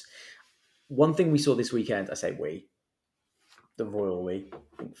nonsense, one thing we saw this weekend, I say we, the royal we,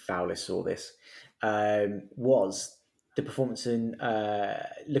 I think Fowler saw this, was the performance in,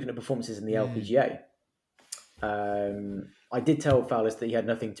 looking at performances in the LPGA. I did tell Fowler that he had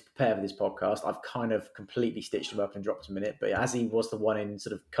nothing to prepare for this podcast. I've kind of completely stitched him up and dropped him in it, but as he was the one in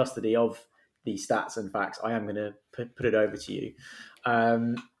sort of custody of these stats and facts, I am going to put it over to you.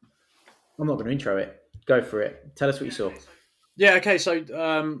 I'm not going to intro it. Go for it. Tell us what you saw. Yeah, okay, so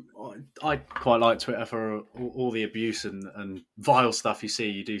I quite like Twitter for all the abuse and vile stuff you see.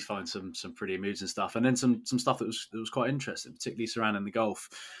 You do find some pretty amusing stuff, and then some stuff that was quite interesting, particularly surrounding the golf.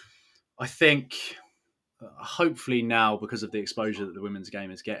 I think hopefully now, because of the exposure that the women's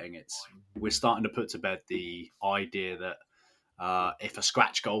game is getting, we're starting to put to bed the idea that if a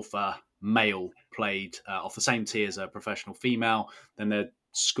scratch golfer male played off the same tee as a professional female, then they'd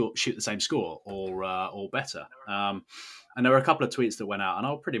shoot the same score or better. And there were a couple of tweets that went out, and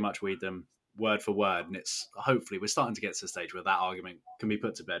I'll pretty much read them word for word. And it's hopefully we're starting to get to the stage where that argument can be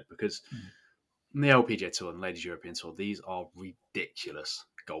put to bed, because the LPGA Tour and the Ladies European Tour, these are ridiculous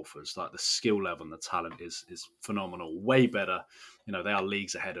golfers. Like, the skill level and the talent is phenomenal, way better. You know, they are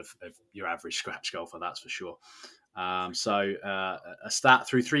leagues ahead of your average scratch golfer, that's for sure. So a stat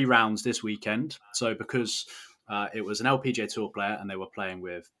through 3 rounds this weekend. So because it was an LPGA Tour player and they were playing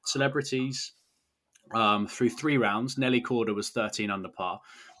with celebrities, through 3 rounds, Nelly Korda was 13 under par.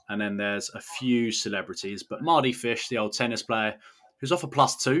 And then there's a few celebrities, but Mardy Fish, the old tennis player, who's off a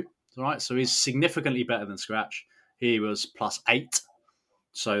 +2. All right, so he's significantly better than Scratch. He was +8.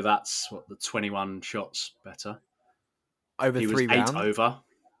 So that's the 21 shots better. Over he 3 was rounds? 8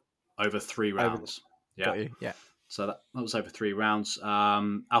 over 3 rounds. Got you, yeah. So that was over 3 rounds.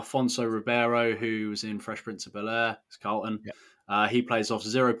 Alfonso Ribeiro, who was in Fresh Prince of Bel-Air, it's Carlton. Yeah. He plays off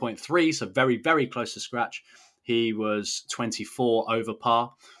 0.3, so very, very close to Scratch. He was 24 over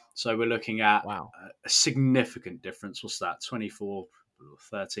par. So we're looking at a significant difference. What's that? 24,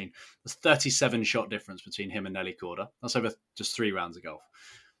 13. There's 37 shot difference between him and Nelly Korda. That's over just 3 rounds of golf.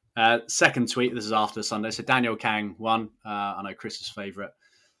 Second tweet, this is after Sunday. So Danielle Kang won. I know Chris's favourite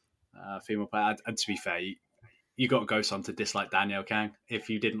female player. And to be fair, you got to go some to dislike Danielle Kang. If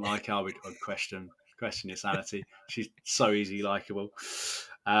you didn't like her, I'd question your sanity. She's so easy likable.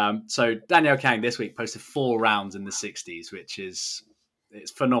 So Danielle Kang this week posted 4 rounds in the 60s, which it's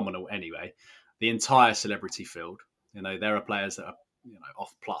phenomenal anyway. The entire celebrity field, there are players that are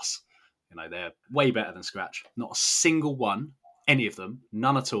off plus. They're way better than Scratch. Not a single one, any of them,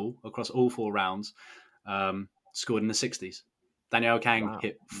 none at all, across all 4 rounds, scored in the 60s. Danielle Kang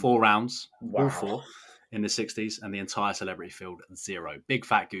hit 4 rounds, all 4, in the 60s, and the entire celebrity field 0. Big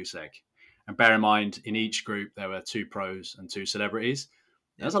fat goose egg. And bear in mind, in each group, there were 2 pros and 2 celebrities.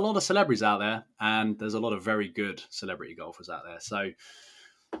 There's a lot of celebrities out there, and there's a lot of very good celebrity golfers out there. So,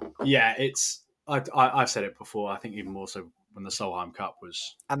 yeah, it's I've said it before. I think even more so when the Solheim Cup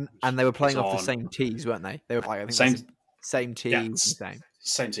was And they were playing off on. the same tees, weren't they? They were like, I think Same, same tees,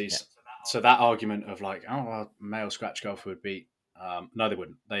 same tees. Yeah. So that argument of like, oh, well, male scratch golfer would beat. No, they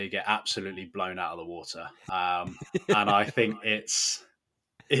wouldn't. They get absolutely blown out of the water. And I think it's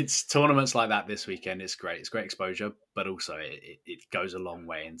tournaments like that this weekend. It's great. It's great exposure, but also it goes a long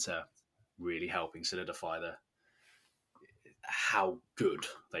way into really helping solidify how good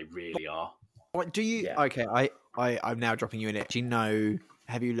they really are. What do you? Yeah. Okay, I'm now dropping you in it. Do you know?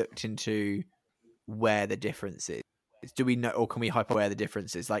 Have you looked into where the difference is? Do we know, or can we hyper where the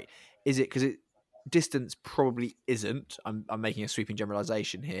difference is? Like, is it because distance probably isn't? I'm making a sweeping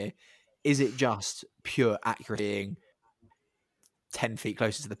generalization here. Is it just pure accuracy being 10 feet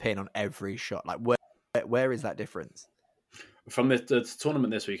closer to the pin on every shot? Like, where is that difference? From the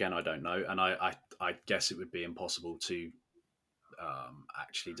tournament this weekend, I don't know, and I guess it would be impossible to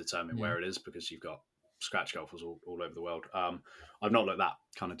actually determine where it is because you've got scratch golfers all over the world. I've not looked that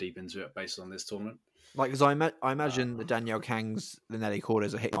kind of deep into it based on this tournament. Like, because I imagine the Danielle Kangs, the Nelly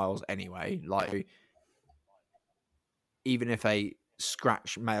Cordas are hitting miles anyway. Like, even if a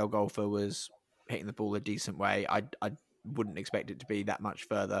scratch male golfer was hitting the ball a decent way, I wouldn't expect it to be that much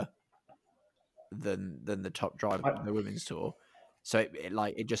further than the top driver of the women's tour. So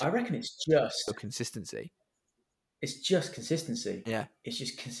it just. I reckon it's just consistency. It's just consistency. Yeah, it's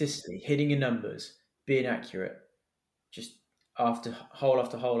just consistency, hitting your numbers, being accurate, just after hole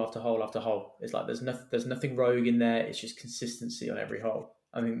after hole after hole after hole. It's like there's nothing rogue in there. It's just consistency on every hole.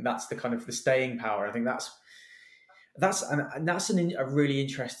 I mean, that's the kind of the staying power. I think that's a really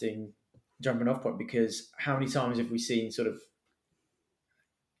interesting jumping off point, because how many times have we seen sort of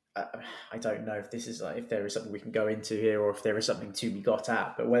I don't know if this is like, if there is something we can go into here, or if there is something to be got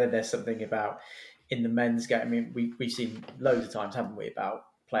at, but whether there's something about in the men's game. I mean, we've seen loads of times, haven't we, about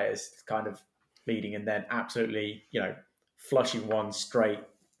players kind of leading and then absolutely, flushing one straight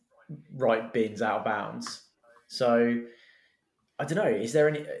right bins out of bounds. So I don't know. Is there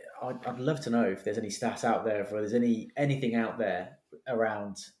any? I'd love to know if there's any stats out there, if there's anything out there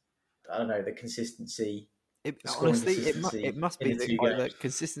around. I don't know, the consistency. Honestly, it must be either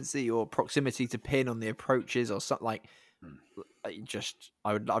consistency or proximity to pin on the approaches or something like.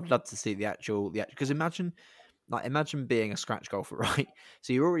 I'd love to see the actual because imagine being a scratch golfer, right?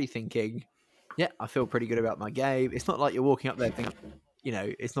 So you're already thinking, yeah, I feel pretty good about my game. It's not like you're walking up there thinking,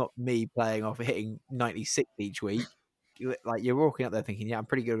 it's not me playing off hitting 96 each week. You're walking up there thinking, yeah, I'm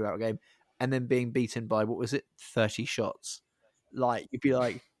pretty good about my game, and then being beaten by, what was it, 30 shots? Like, you'd be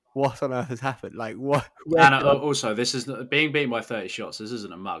like, what on earth has happened? Like, what? And also, this is being beaten by 30 shots. This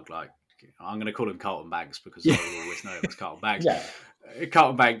isn't a mug. Like, I'm going to call him Carlton Banks because I will always know him as Carlton Banks. Yeah.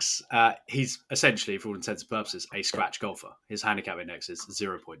 Carlton Banks, he's essentially, for all intents and purposes, a scratch golfer. His handicap index is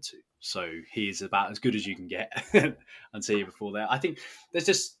 0.2. So he's about as good as you can get until you before there. I think there's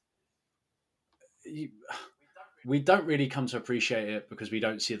just... we don't really come to appreciate it because we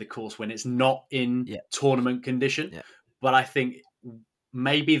don't see the course when it's not in tournament condition. Yeah. But I think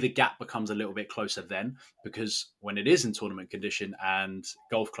maybe the gap becomes a little bit closer then, because when it is in tournament condition and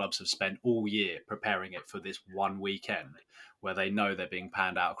golf clubs have spent all year preparing it for this one weekend where they know they're being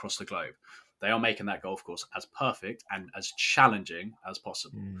panned out across the globe, they are making that golf course as perfect and as challenging as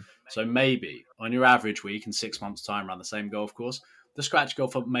possible. So maybe on your average week in 6 months' time around the same golf course, the scratch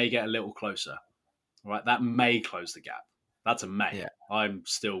golfer may get a little closer. Right, that may close the gap. That's a may. Yeah. I'm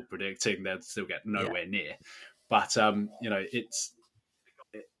still predicting they'll still get nowhere near. But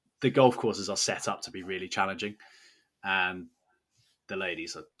the golf courses are set up to be really challenging, and the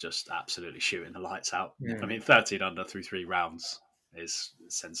ladies are just absolutely shooting the lights out. Yeah. I mean, 13 under through 3 rounds is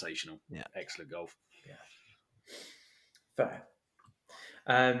sensational. Yeah, excellent golf. Yeah, fair.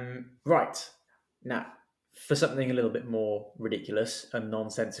 Right now, for something a little bit more ridiculous and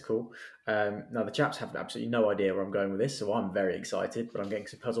nonsensical. Now, the chaps have absolutely no idea where I'm going with this, so I'm very excited, but I'm getting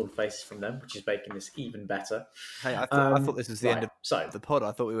some puzzled faces from them, which is making this even better. Hey, I thought this was the end of the pod.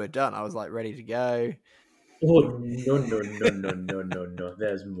 I thought we were done. I was like ready to go. Oh, no.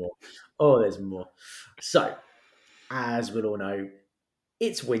 There's more. Oh, there's more. So, as we'll all know,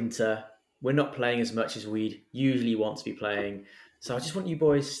 it's winter. We're not playing as much as we'd usually want to be playing. So I just want you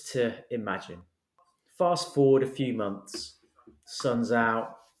boys to imagine. Fast forward a few months, sun's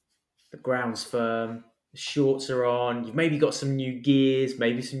out, the ground's firm, the shorts are on, you've maybe got some new gears,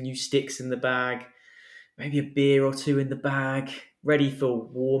 maybe some new sticks in the bag, maybe a beer or two in the bag, ready for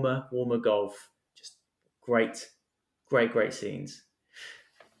warmer golf. Just great scenes.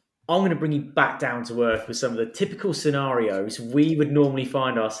 I'm going to bring you back down to earth with some of the typical scenarios we would normally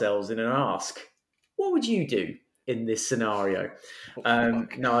find ourselves in and ask, what would you do? in this scenario.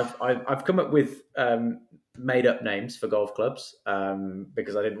 Fuck. Now, I've come up with made up names for golf clubs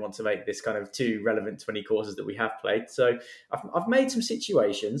because I didn't want to make this kind of too relevant to any courses that we have played. So I've made some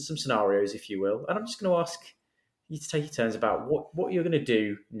situations, some scenarios, if you will, and I'm just going to ask you to take your turns about what you're going to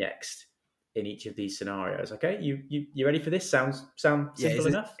do next in each of these scenarios. Okay, you ready for this? Sound simple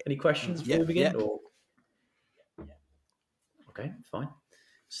enough? Any questions before we begin? Yeah. Or okay, fine.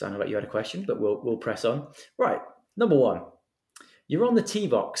 Sounded like you had a question, but we'll press on. Right, number one. You're on the tee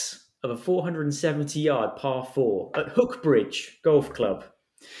box of a 470-yard par 4 at Hookbridge Golf Club.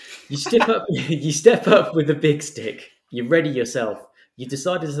 You step up. You step up with the big stick. You ready yourself. You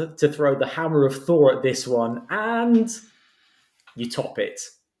decided to throw the hammer of Thor at this one, and you top it.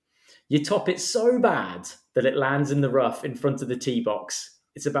 You top it so bad that it lands in the rough in front of the tee box.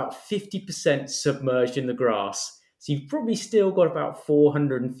 It's about 50% submerged in the grass, so you've probably still got about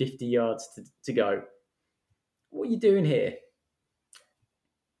 450 yards to go. What are you doing here,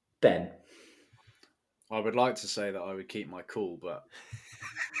 Ben? I would like to say that I would keep my cool, but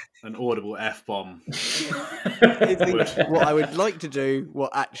an audible F-bomb. What I would like to do,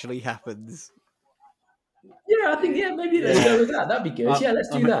 what actually happens. Yeah, I think, maybe let's go with that. That'd be good. Let's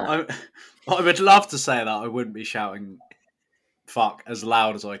do that. I would love to say that I wouldn't be shouting fuck as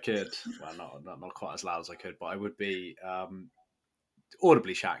loud as I could. Well, not quite as loud as I could, but I would be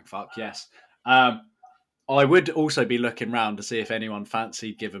audibly shouting fuck, yes. I would also be looking round to see if anyone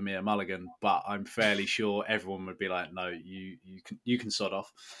fancied giving me a mulligan, but I'm fairly sure everyone would be like, no, you can sod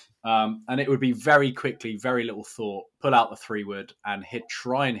off. And it would be very quickly, very little thought, pull out the 3-wood and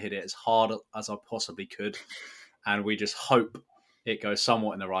try and hit it as hard as I possibly could. And we just hope it goes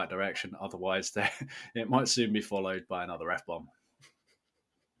somewhat in the right direction. Otherwise, it might soon be followed by another F-bomb.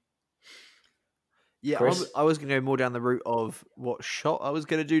 Yeah, I was going to go more down the route of what shot I was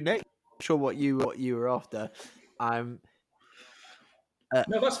going to do next. Not sure what you were after. No,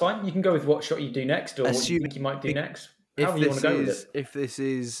 that's fine. You can go with what shot you do next, or what you think you might do next. However you want to go with it. If this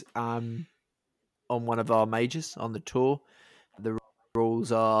is on one of our majors on the tour, the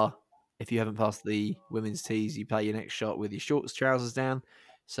rules are if you haven't passed the women's tees, you play your next shot with your shorts trousers down.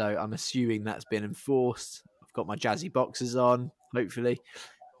 So I'm assuming that's been enforced. I've got my jazzy boxers on, hopefully.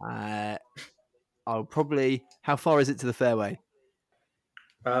 I'll probably... How far is it to the fairway?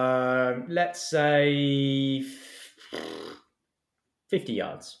 Let's say 50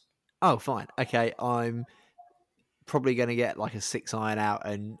 yards. Oh, fine. Okay, I'm probably going to get like a 6-iron out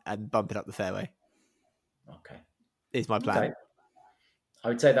and bump it up the fairway. Okay. Is my plan. Okay. I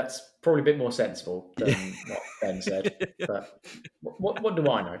would say that's probably a bit more sensible than what Ben said. But what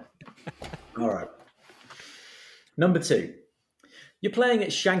do I know? All right. Number 2. You're playing at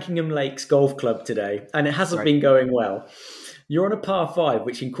Shankingham Lakes Golf Club today, and it hasn't been going well. You're on a par 5,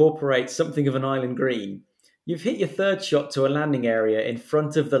 which incorporates something of an island green. You've hit your third shot to a landing area in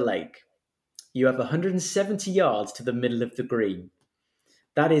front of the lake. You have 170 yards to the middle of the green.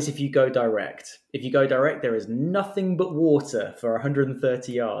 That is if you go direct. If you go direct, there is nothing but water for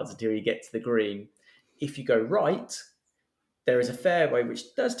 130 yards until you get to the green. If you go right, there is a fairway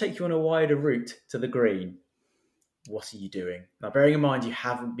which does take you on a wider route to the green. What are you doing? Now, bearing in mind you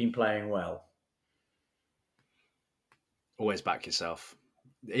haven't been playing well. Always back yourself,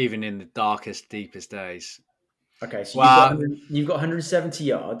 even in the darkest, deepest days. Okay, so you've got 170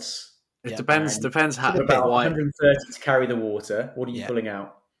 yards. It depends how about 130 to carry the water. What are you pulling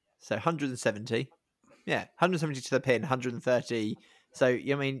out? So 170. Yeah, 170 to the pin, 130. So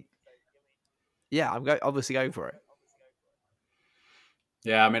I mean, I'm obviously going for it.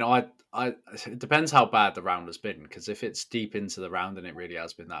 Yeah, I mean, it depends how bad the round has been, because if it's deep into the round and it really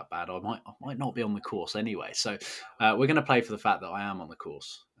has been that bad, I might not be on the course anyway. So we're going to play for the fact that I am on the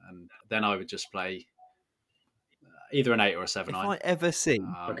course, and then I would just play either an 8 or a 7 iron. If I ever see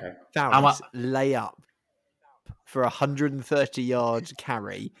Farris lay up for 130 yard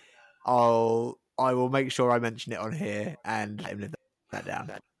carry, I will make sure I mention it on here and let him live that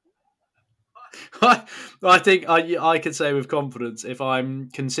down. I think I can say with confidence, if I'm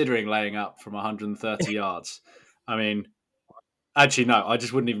considering laying up from 130 yards, I mean, actually, no, I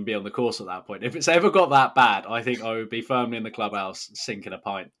just wouldn't even be on the course at that point. If it's ever got that bad, I think I would be firmly in the clubhouse sinking a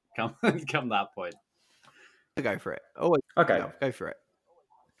pint come that point. Go for it. Always go for it.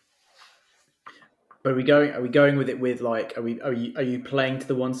 But are we going with it with like, are you playing to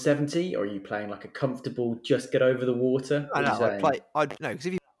the 170, or are you playing like a comfortable just get over the water? Because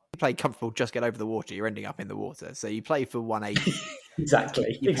if you play comfortable just get over the water, you're ending up in the water. So you play for 180.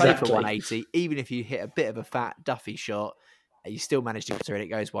 Exactly. You play for 180. Even if you hit a bit of a fat Duffy shot, you still manage to get it. It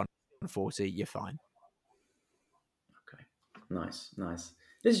goes 140. You're fine. Okay. Nice.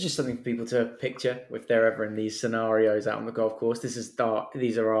 This is just something for people to picture if they're ever in these scenarios out on the golf course.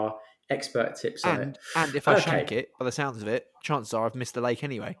 These are our expert tips on it. And if I shank it, by the sounds of it, chances are I've missed the lake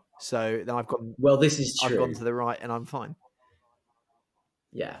anyway. So then Well, this is true. I've gone to the right and I'm fine.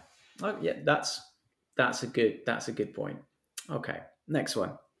 Yeah. Oh, yeah, that's a good point. Okay, next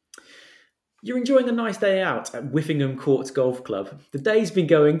one. You're enjoying a nice day out at Whiffingham Courts Golf Club. The day's been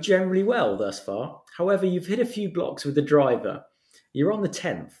going generally well thus far. However, you've hit a few blocks with the driver. You're on the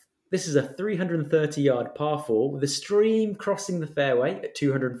 10th. This is a 330-yard par 4 with a stream crossing the fairway at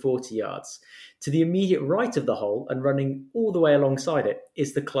 240 yards. To the immediate right of the hole and running all the way alongside it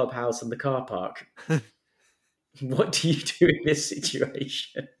is the clubhouse and the car park. What do you do in this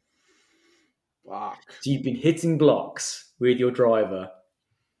situation? Fuck. So you've been hitting blocks with your driver.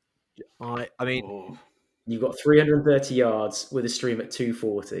 I mean, you've got 330 yards with a stream at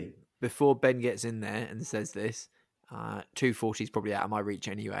 240. Before Ben gets in there and says this, 240 is probably out of my reach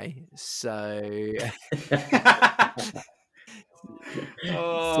anyway. So,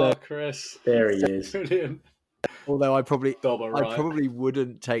 Chris, there he is. Brilliant. Although I probably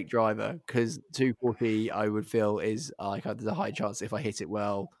wouldn't take driver because 240 I would feel is like there's a high chance if I hit it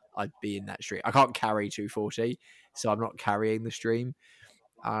well I'd be in that stream. I can't carry 240, so I'm not carrying the stream.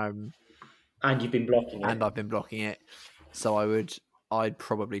 And you've been blocking it. And I've been blocking it. So I'd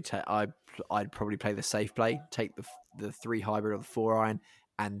probably play the safe play, take the 3 hybrid or the 4 iron,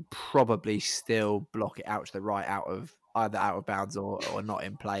 and probably still block it out to the right, either out of bounds or not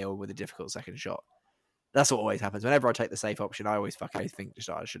in play or with a difficult second shot. That's what always happens. Whenever I take the safe option, I always think I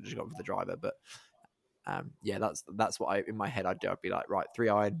should have just gone for the driver. But yeah, that's what in my head I'd do. I'd be like, right, 3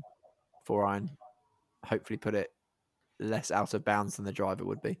 iron, 4 iron, hopefully put it less out of bounds than the driver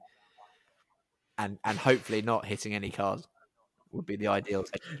would be. And hopefully not hitting any cars would be the ideal.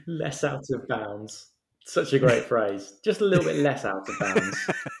 Less out of bounds. Such a great phrase. Just a little bit less out of bounds.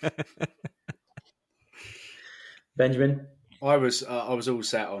 Benjamin? I was all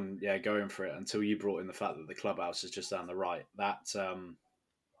set on going for it until you brought in the fact that the clubhouse is just down the right. That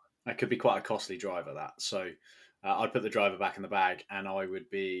could be quite a costly driver. So I'd put the driver back in the bag, and I'm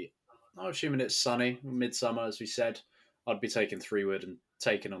assuming it's sunny, midsummer as we said. I'd be taking 3-wood and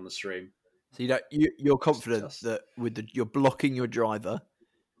taking on the stream. So you're confident that you're blocking your driver,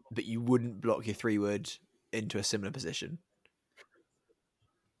 but you wouldn't block your 3-wood into a similar position.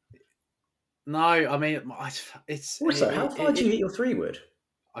 No, I mean it's. Also, how far do you hit your 3-wood?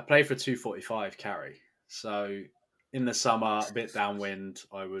 I play for 245 carry, so in the summer, a bit downwind,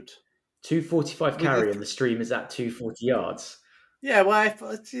 I would 245 carry, and the stream is at 240 yards. Yeah, well,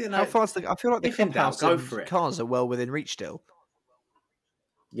 how fast? I feel like the clubhouse go for it. Cars are well within reach still.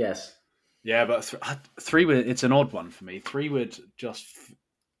 Yes. Yeah, but 3-wood, it's an odd one for me. 3-wood just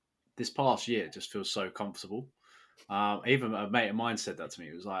this past year just feels so comfortable. Even a mate of mine said that to me.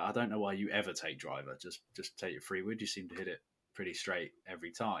 He was like, I don't know why you ever take driver. Just take your 3-wood. You seem to hit it pretty straight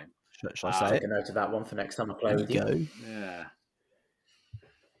every time. Should I say take a note of that one for next time I play with you?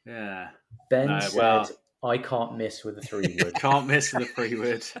 Yeah. Ben said, I can't miss with a 3-wood. Can't miss with a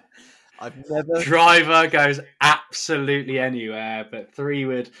 3-wood. I've never. Driver goes absolutely anywhere, but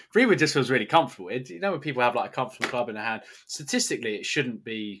 3-wood just feels really comfortable. When people have like a comfortable club in their hand, statistically, it shouldn't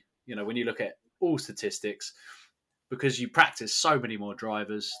be. When you look at all statistics, because you practice so many more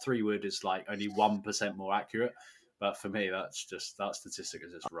drivers, 3-wood is like only 1% more accurate. But for me, that statistic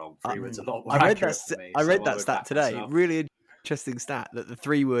is just wrong. 3-wood's a lot more accurate for me. I read that stat today. Really interesting stat that the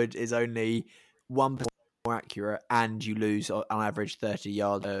 3-wood is only 1% more accurate, and you lose on average 30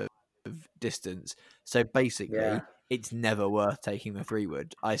 yards of distance. So basically, it's never worth taking the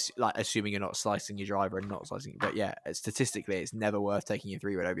 3-wood. Assuming you're not slicing your driver and not slicing. But yeah, statistically, it's never worth taking your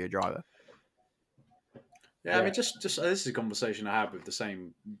 3-wood over your driver. Yeah, I mean, just this is a conversation I had with the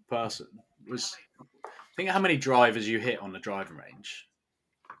same person. Think how many drivers you hit on the driving range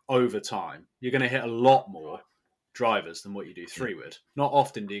over time. You're going to hit a lot more drivers than what you do 3-wood. Not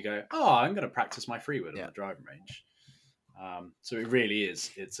often do you go, I'm going to practice my 3-wood on the driving range. So it really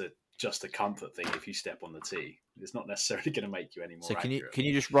is. It's just a comfort thing. If you step on the tee, it's not necessarily going to make you any more. So can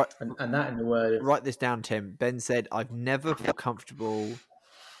you just write and that in the word? Write this down, Tim. Ben said, "I've never felt comfortable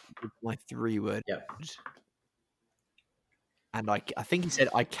with my 3-wood." Yep. And I think he said,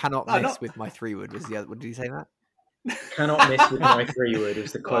 I cannot miss with my 3-wood. Was the other? Did he say that? Cannot miss with my 3-wood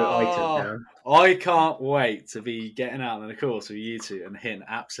was the quote I took down. I can't wait to be getting out on the course with you two and hitting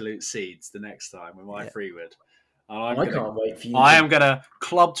absolute seeds the next time with my 3-wood. I can't wait for you. I am going to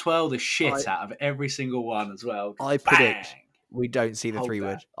club 12 the shit out of every single one as well. I predict we don't see the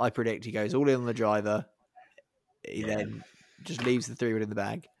 3-wood. I predict he goes all in on the driver. He then just leaves the 3-wood in the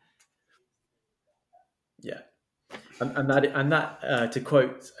bag. Yeah. And that to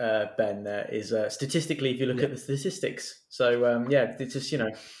quote Ben there is statistically, if you look at the statistics. So yeah, it's just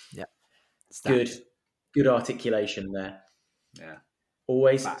good Stats. good articulation there. Yeah.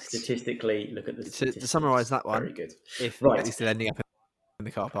 Always Facts. statistically look at the statistics. To summarise that one, very good. if Right, he's still ending up in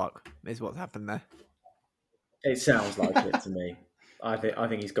the car park, is what's happened there. it sounds like it to me. I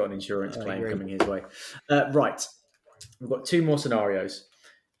think he's got an insurance I claim agree. coming his way. Right, we've got two more scenarios.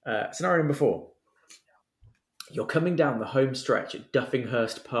 Scenario number 4. You're coming down the home stretch at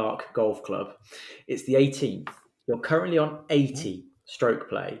Duffinghurst Park Golf Club. It's the 18th. You're currently on 80 stroke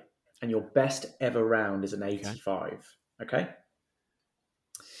play, and your best ever round is an 85. Okay?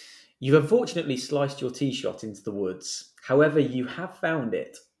 You've unfortunately sliced your tee shot into the woods. However, you have found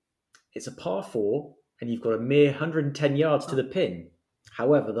it. It's a par 4, and you've got a mere 110 yards to the pin.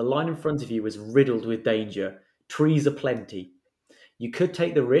 However, the line in front of you is riddled with danger. Trees are plenty. You could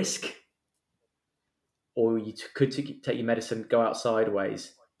take the risk, or you could take your medicine, go out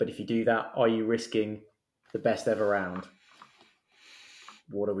sideways. But if you do that, are you risking the best ever round?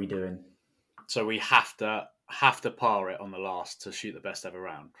 What are we doing? So we have to par it on the last to shoot the best ever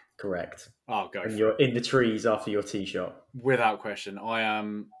round. Correct. I'll go. And you're in the trees after your tee shot. Without question. I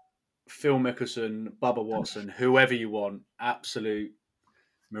am Phil Mickelson, Bubba Watson, whoever you want. Absolute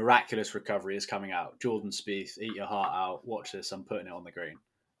miraculous recovery is coming out. Jordan Spieth, eat your heart out. Watch this. I'm putting it on the green,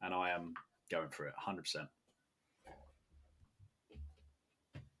 and I am going for it 100%.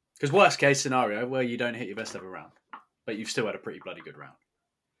 Because worst case scenario, where you don't hit your best ever round, but you've still had a pretty bloody good round.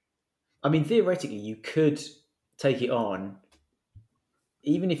 I mean, theoretically, you could take it on.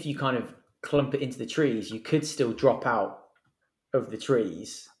 Even if you kind of clump it into the trees, you could still drop out of the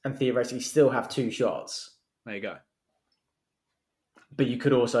trees and theoretically still have 2 shots. There you go. But you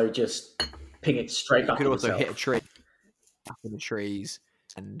could also just ping it straight back. You could also yourself. hit a tree up in the trees,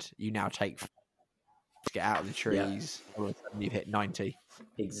 and you now take to get out of the trees. All of a sudden, you've hit 90.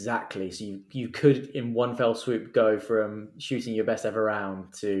 Exactly. So you could, in one fell swoop, go from shooting your best ever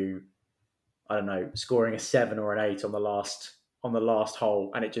round to, I don't know, scoring a 7 or an 8 on the last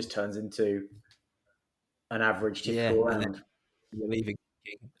hole, and it just turns into an average typical round. You're leaving.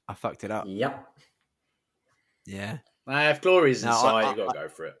 I fucked it up. Yep. Yeah. If glory's in sight, you've got to go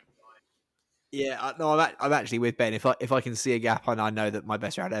for it. Yeah, no, I'm actually with Ben. If I can see a gap and I know that my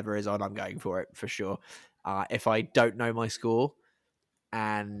best round ever is on, I'm going for it for sure. If I don't know my score,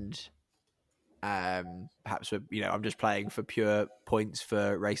 and perhaps I'm just playing for pure points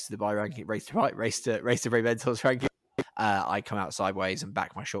for race to Dubai ranking, race to Free Mentors ranking, I come out sideways and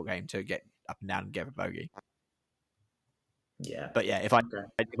back my short game to get up and down and get a bogey. Yeah, but yeah, if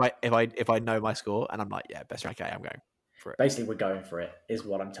I know my score and I'm like, yeah, best rank, I'm going for it. Basically, we're going for it is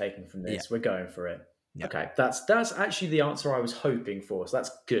what I'm taking from this. Yeah. We're going for it. Yeah. Okay, that's actually the answer I was hoping for. So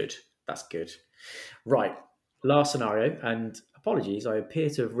that's good. That's good. Right, last scenario, and apologies, I appear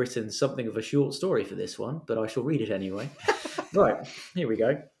to have written something of a short story for this one, but I shall read it anyway. Right, here we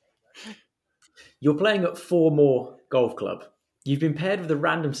go. You're playing at 4 More Golf Club. You've been paired with a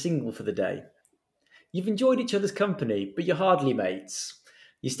random single for the day. You've enjoyed each other's company, but you're hardly mates.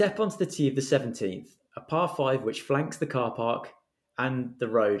 You step onto the tee of the 17th, a par 5 which flanks the car park and the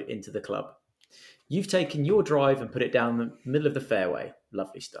road into the club. You've taken your drive and put it down the middle of the fairway.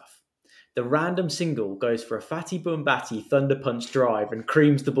 Lovely stuff. The random single goes for a fatty boom batty thunder punch drive and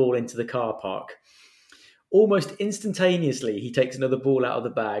creams the ball into the car park. Almost instantaneously, he takes another ball out of the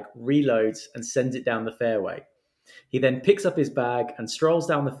bag, reloads, and sends it down the fairway. He then picks up his bag and strolls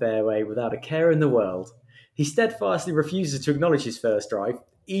down the fairway without a care in the world. He steadfastly refuses to acknowledge his first drive,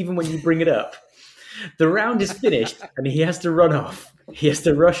 even when you bring it up. The round is finished and he has to run off. He has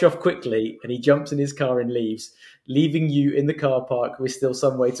to rush off quickly and he jumps in his car and leaves, leaving you in the car park with still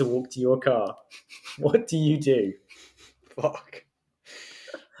some way to walk to your car. What do you do? Fuck.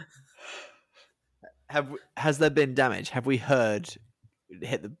 Has there been damage? Have we heard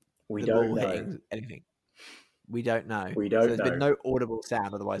hit the don't ball know. Hitting anything? We don't know. We don't know. There's been no audible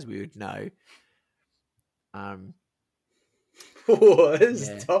sound, otherwise we would know. This is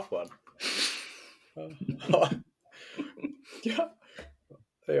a tough one. Yeah.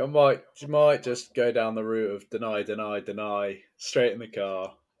 I might just go down the route of deny, straight in the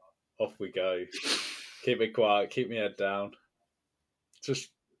car, off we go. Keep it quiet, keep my head down.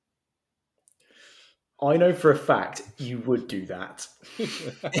 Just, I know for a fact you would do that.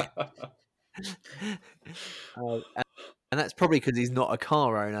 And that's probably because he's not a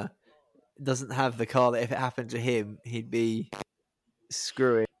car owner. Doesn't have the car that if it happened to him, he'd be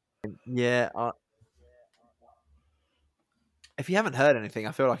screwing. Yeah. If you haven't heard anything,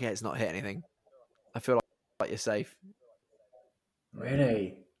 I feel like it's not hit anything. I feel like you're safe.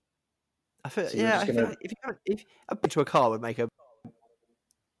 Really? I feel, So you're just I feel gonna. like if a bunch to a car would make a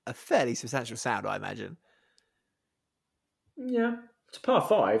fairly substantial sound, I imagine. Yeah, it's a par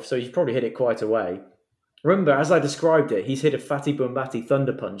five, so you've probably hit it quite a way. Remember, as I described it, he's hit a Fatty Bumbati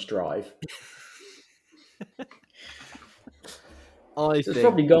Thunder Punch drive. I So it's think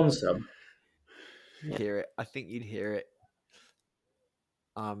probably gone some. you'd hear it. I think you'd hear it.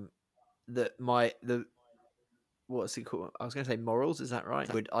 That the what's it called? I was going to say morals. Is that right?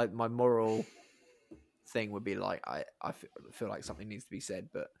 My moral thing would be like I feel like something needs to be said,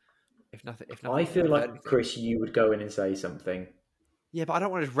 but if nothing, I if feel I've heard like, anything, Chris, you would go in and say something. yeah, but I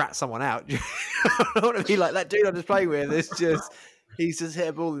don't want to just rat someone out. I don't want to be like that dude I'm just playing with. He's just hit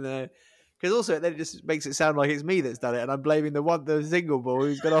a ball in there. Because also then it just makes it sound like it's me that's done it, and I'm blaming the single ball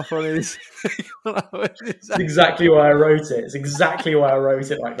who's gone off on his. It's exactly why I wrote it. It's exactly why I wrote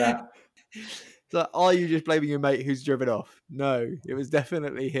it like that. So, are you just blaming your mate who's driven off? No, it was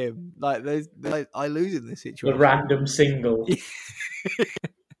definitely him. Like, I lose in this The situation. random single.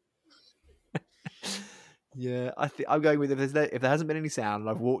 Yeah, I'm going with if there hasn't been any sound and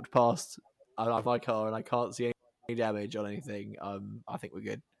I've walked past my car and I can't see any damage on anything, I think we're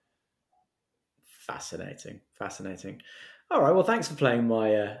good. Fascinating. All right. Well, thanks for playing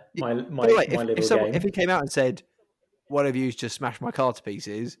my my little game. If he came out and said, "One of you's just smashed my car to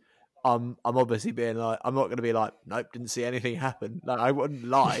pieces," I'm obviously being like, I'm not going to be like, "Nope, didn't see anything happen." Like, I wouldn't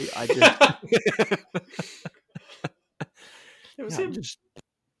lie. I just It was him. Just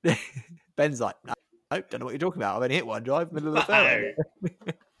Ben's like, "Nope, don't know what you're talking about. I've only hit one drive, middle of the fairway."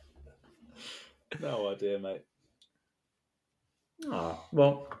 No idea, mate. Oh,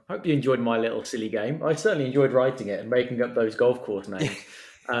 well, hope you enjoyed my little silly game. I certainly enjoyed writing it and making up those golf course names.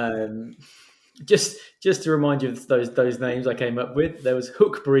 Just to remind you of those names I came up with, there was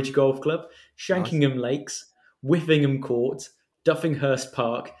Hookbridge Golf Club, Shankingham Lakes, Whiffingham Court, Duffinghurst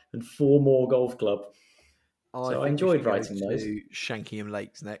Park, and 4 More Golf Club. So I enjoyed writing those. Shankingham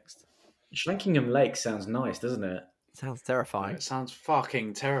Lakes next. Shankingham Lakes sounds nice, doesn't it? Sounds terrifying. It sounds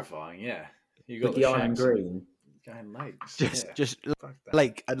fucking terrifying. Yeah, you got With the iron green. Going lakes. Just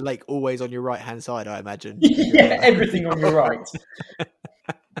lake always on your right hand side, I imagine. Yeah, everything on your right.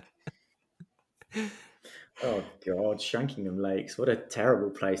 Oh God, Shankingham Lakes! What a terrible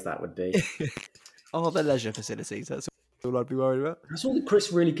place that would be. Oh, the leisure facilities. That's all I'd be worried about. That's all that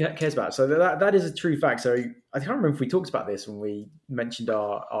Chris really cares about. So that is a true fact. So I can't remember if we talked about this when we mentioned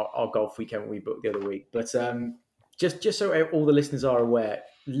our golf weekend we booked the other week. But just so all the listeners are aware,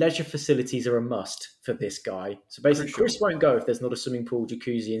 leisure facilities are a must for this guy. So basically, Chris won't go if there's not a swimming pool,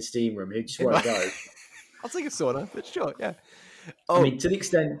 jacuzzi, and steam room. He just won't go. I'll take a sauna, but sure, yeah. I mean, to the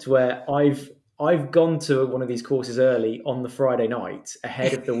extent where I've gone to one of these courses early on the Friday night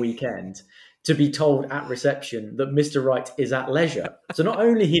ahead of the weekend to be told at reception that Mr. Wright is at leisure. So not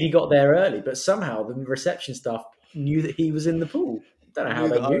only had he got there early, but somehow the reception staff knew that he was in the pool. Don't know how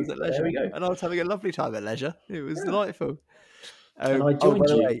they knew. There we go. And I was having a lovely time at leisure. It was delightful. And I joined by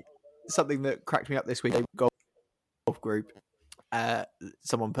the you. way, something that cracked me up this week, golf group,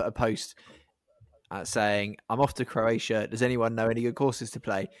 someone put a post saying, "I'm off to Croatia. Does anyone know any good courses to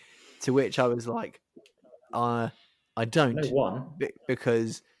play?" To which I was like, I don't. No one.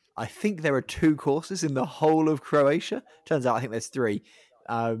 Because I think there are 2 courses in the whole of Croatia. Turns out I think there's 3.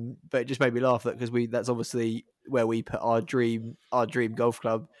 But it just made me laugh because that's obviously where we put our dream golf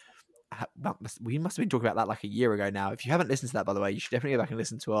club. We must have been talking about that like a year ago now. If you haven't listened to that, by the way, you should definitely go back and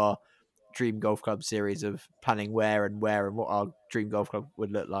listen to our dream golf club series of planning where and what our dream golf club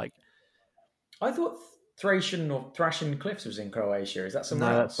would look like. I thought Thrashing Cliffs was in Croatia. Is that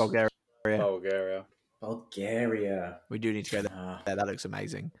somewhere else? That's Bulgaria. We do need to go there. That looks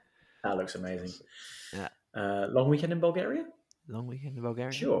amazing. That looks amazing. Yeah. Long weekend in Bulgaria? Long weekend in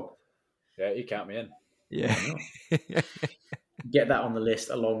Bulgaria? Sure. Yeah, you count me in. Yeah. Get that on the list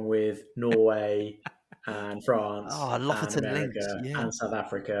along with Norway and France Lofoten and America Links, and South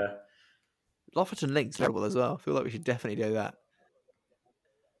Africa. Lofoten Links terrible as well. I feel like we should definitely do that.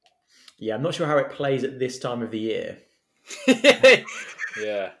 Yeah, I'm not sure how it plays at this time of the year.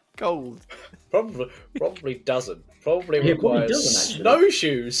 Yeah. Cold. Probably doesn't. Probably requires doesn't,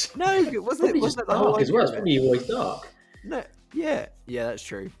 snowshoes. No, wasn't it Just dark as well. It's probably always dark. No, yeah, that's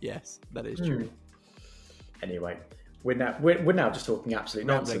true. Yes, that is true. Anyway, we're now just talking absolute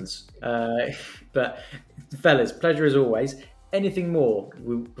nonsense. But fellas, pleasure as always. Anything more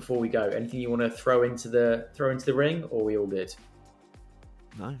before we go? Anything you want to throw into the ring, or are we all good?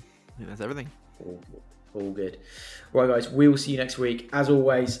 No, I think that's everything. All good. Right, guys, we will see you next week. As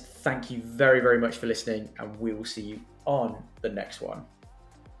always, thank you very, very much for listening, and we will see you on the next one.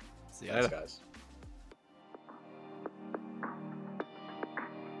 See you later, guys.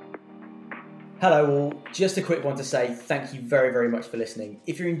 Hello all, just a quick one to say thank you very, very much for listening.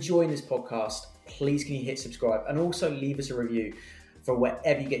 If you're enjoying this podcast, please can you hit subscribe and also leave us a review for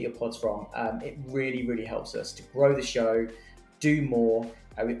wherever you get your pods from. It really, really helps us to grow the show, do more.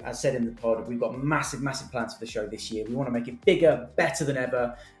 As I said in the pod, we've got massive, massive plans for the show this year. We want to make it bigger, better than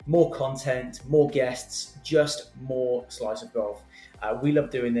ever, more content, more guests, just more slice of golf. We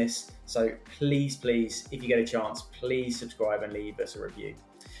love doing this, so please, if you get a chance, please subscribe and leave us a review.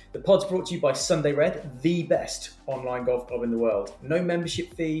 The pod's brought to you by Sunday Red, the best online golf club in the world. No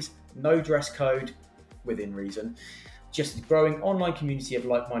membership fees, no dress code, within reason. Just a growing online community of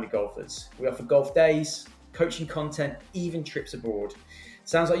like-minded golfers. We offer golf days, coaching content, even trips abroad.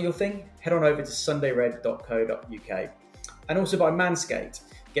 Sounds like your thing? Head on over to sundayred.co.uk. And also by Manscaped.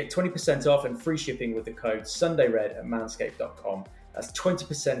 Get 20% off and free shipping with the code SundayRed at manscaped.com. That's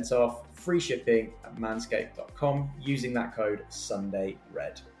 20% off, free shipping at manscaped.com using that code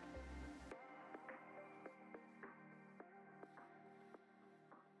SundayRed.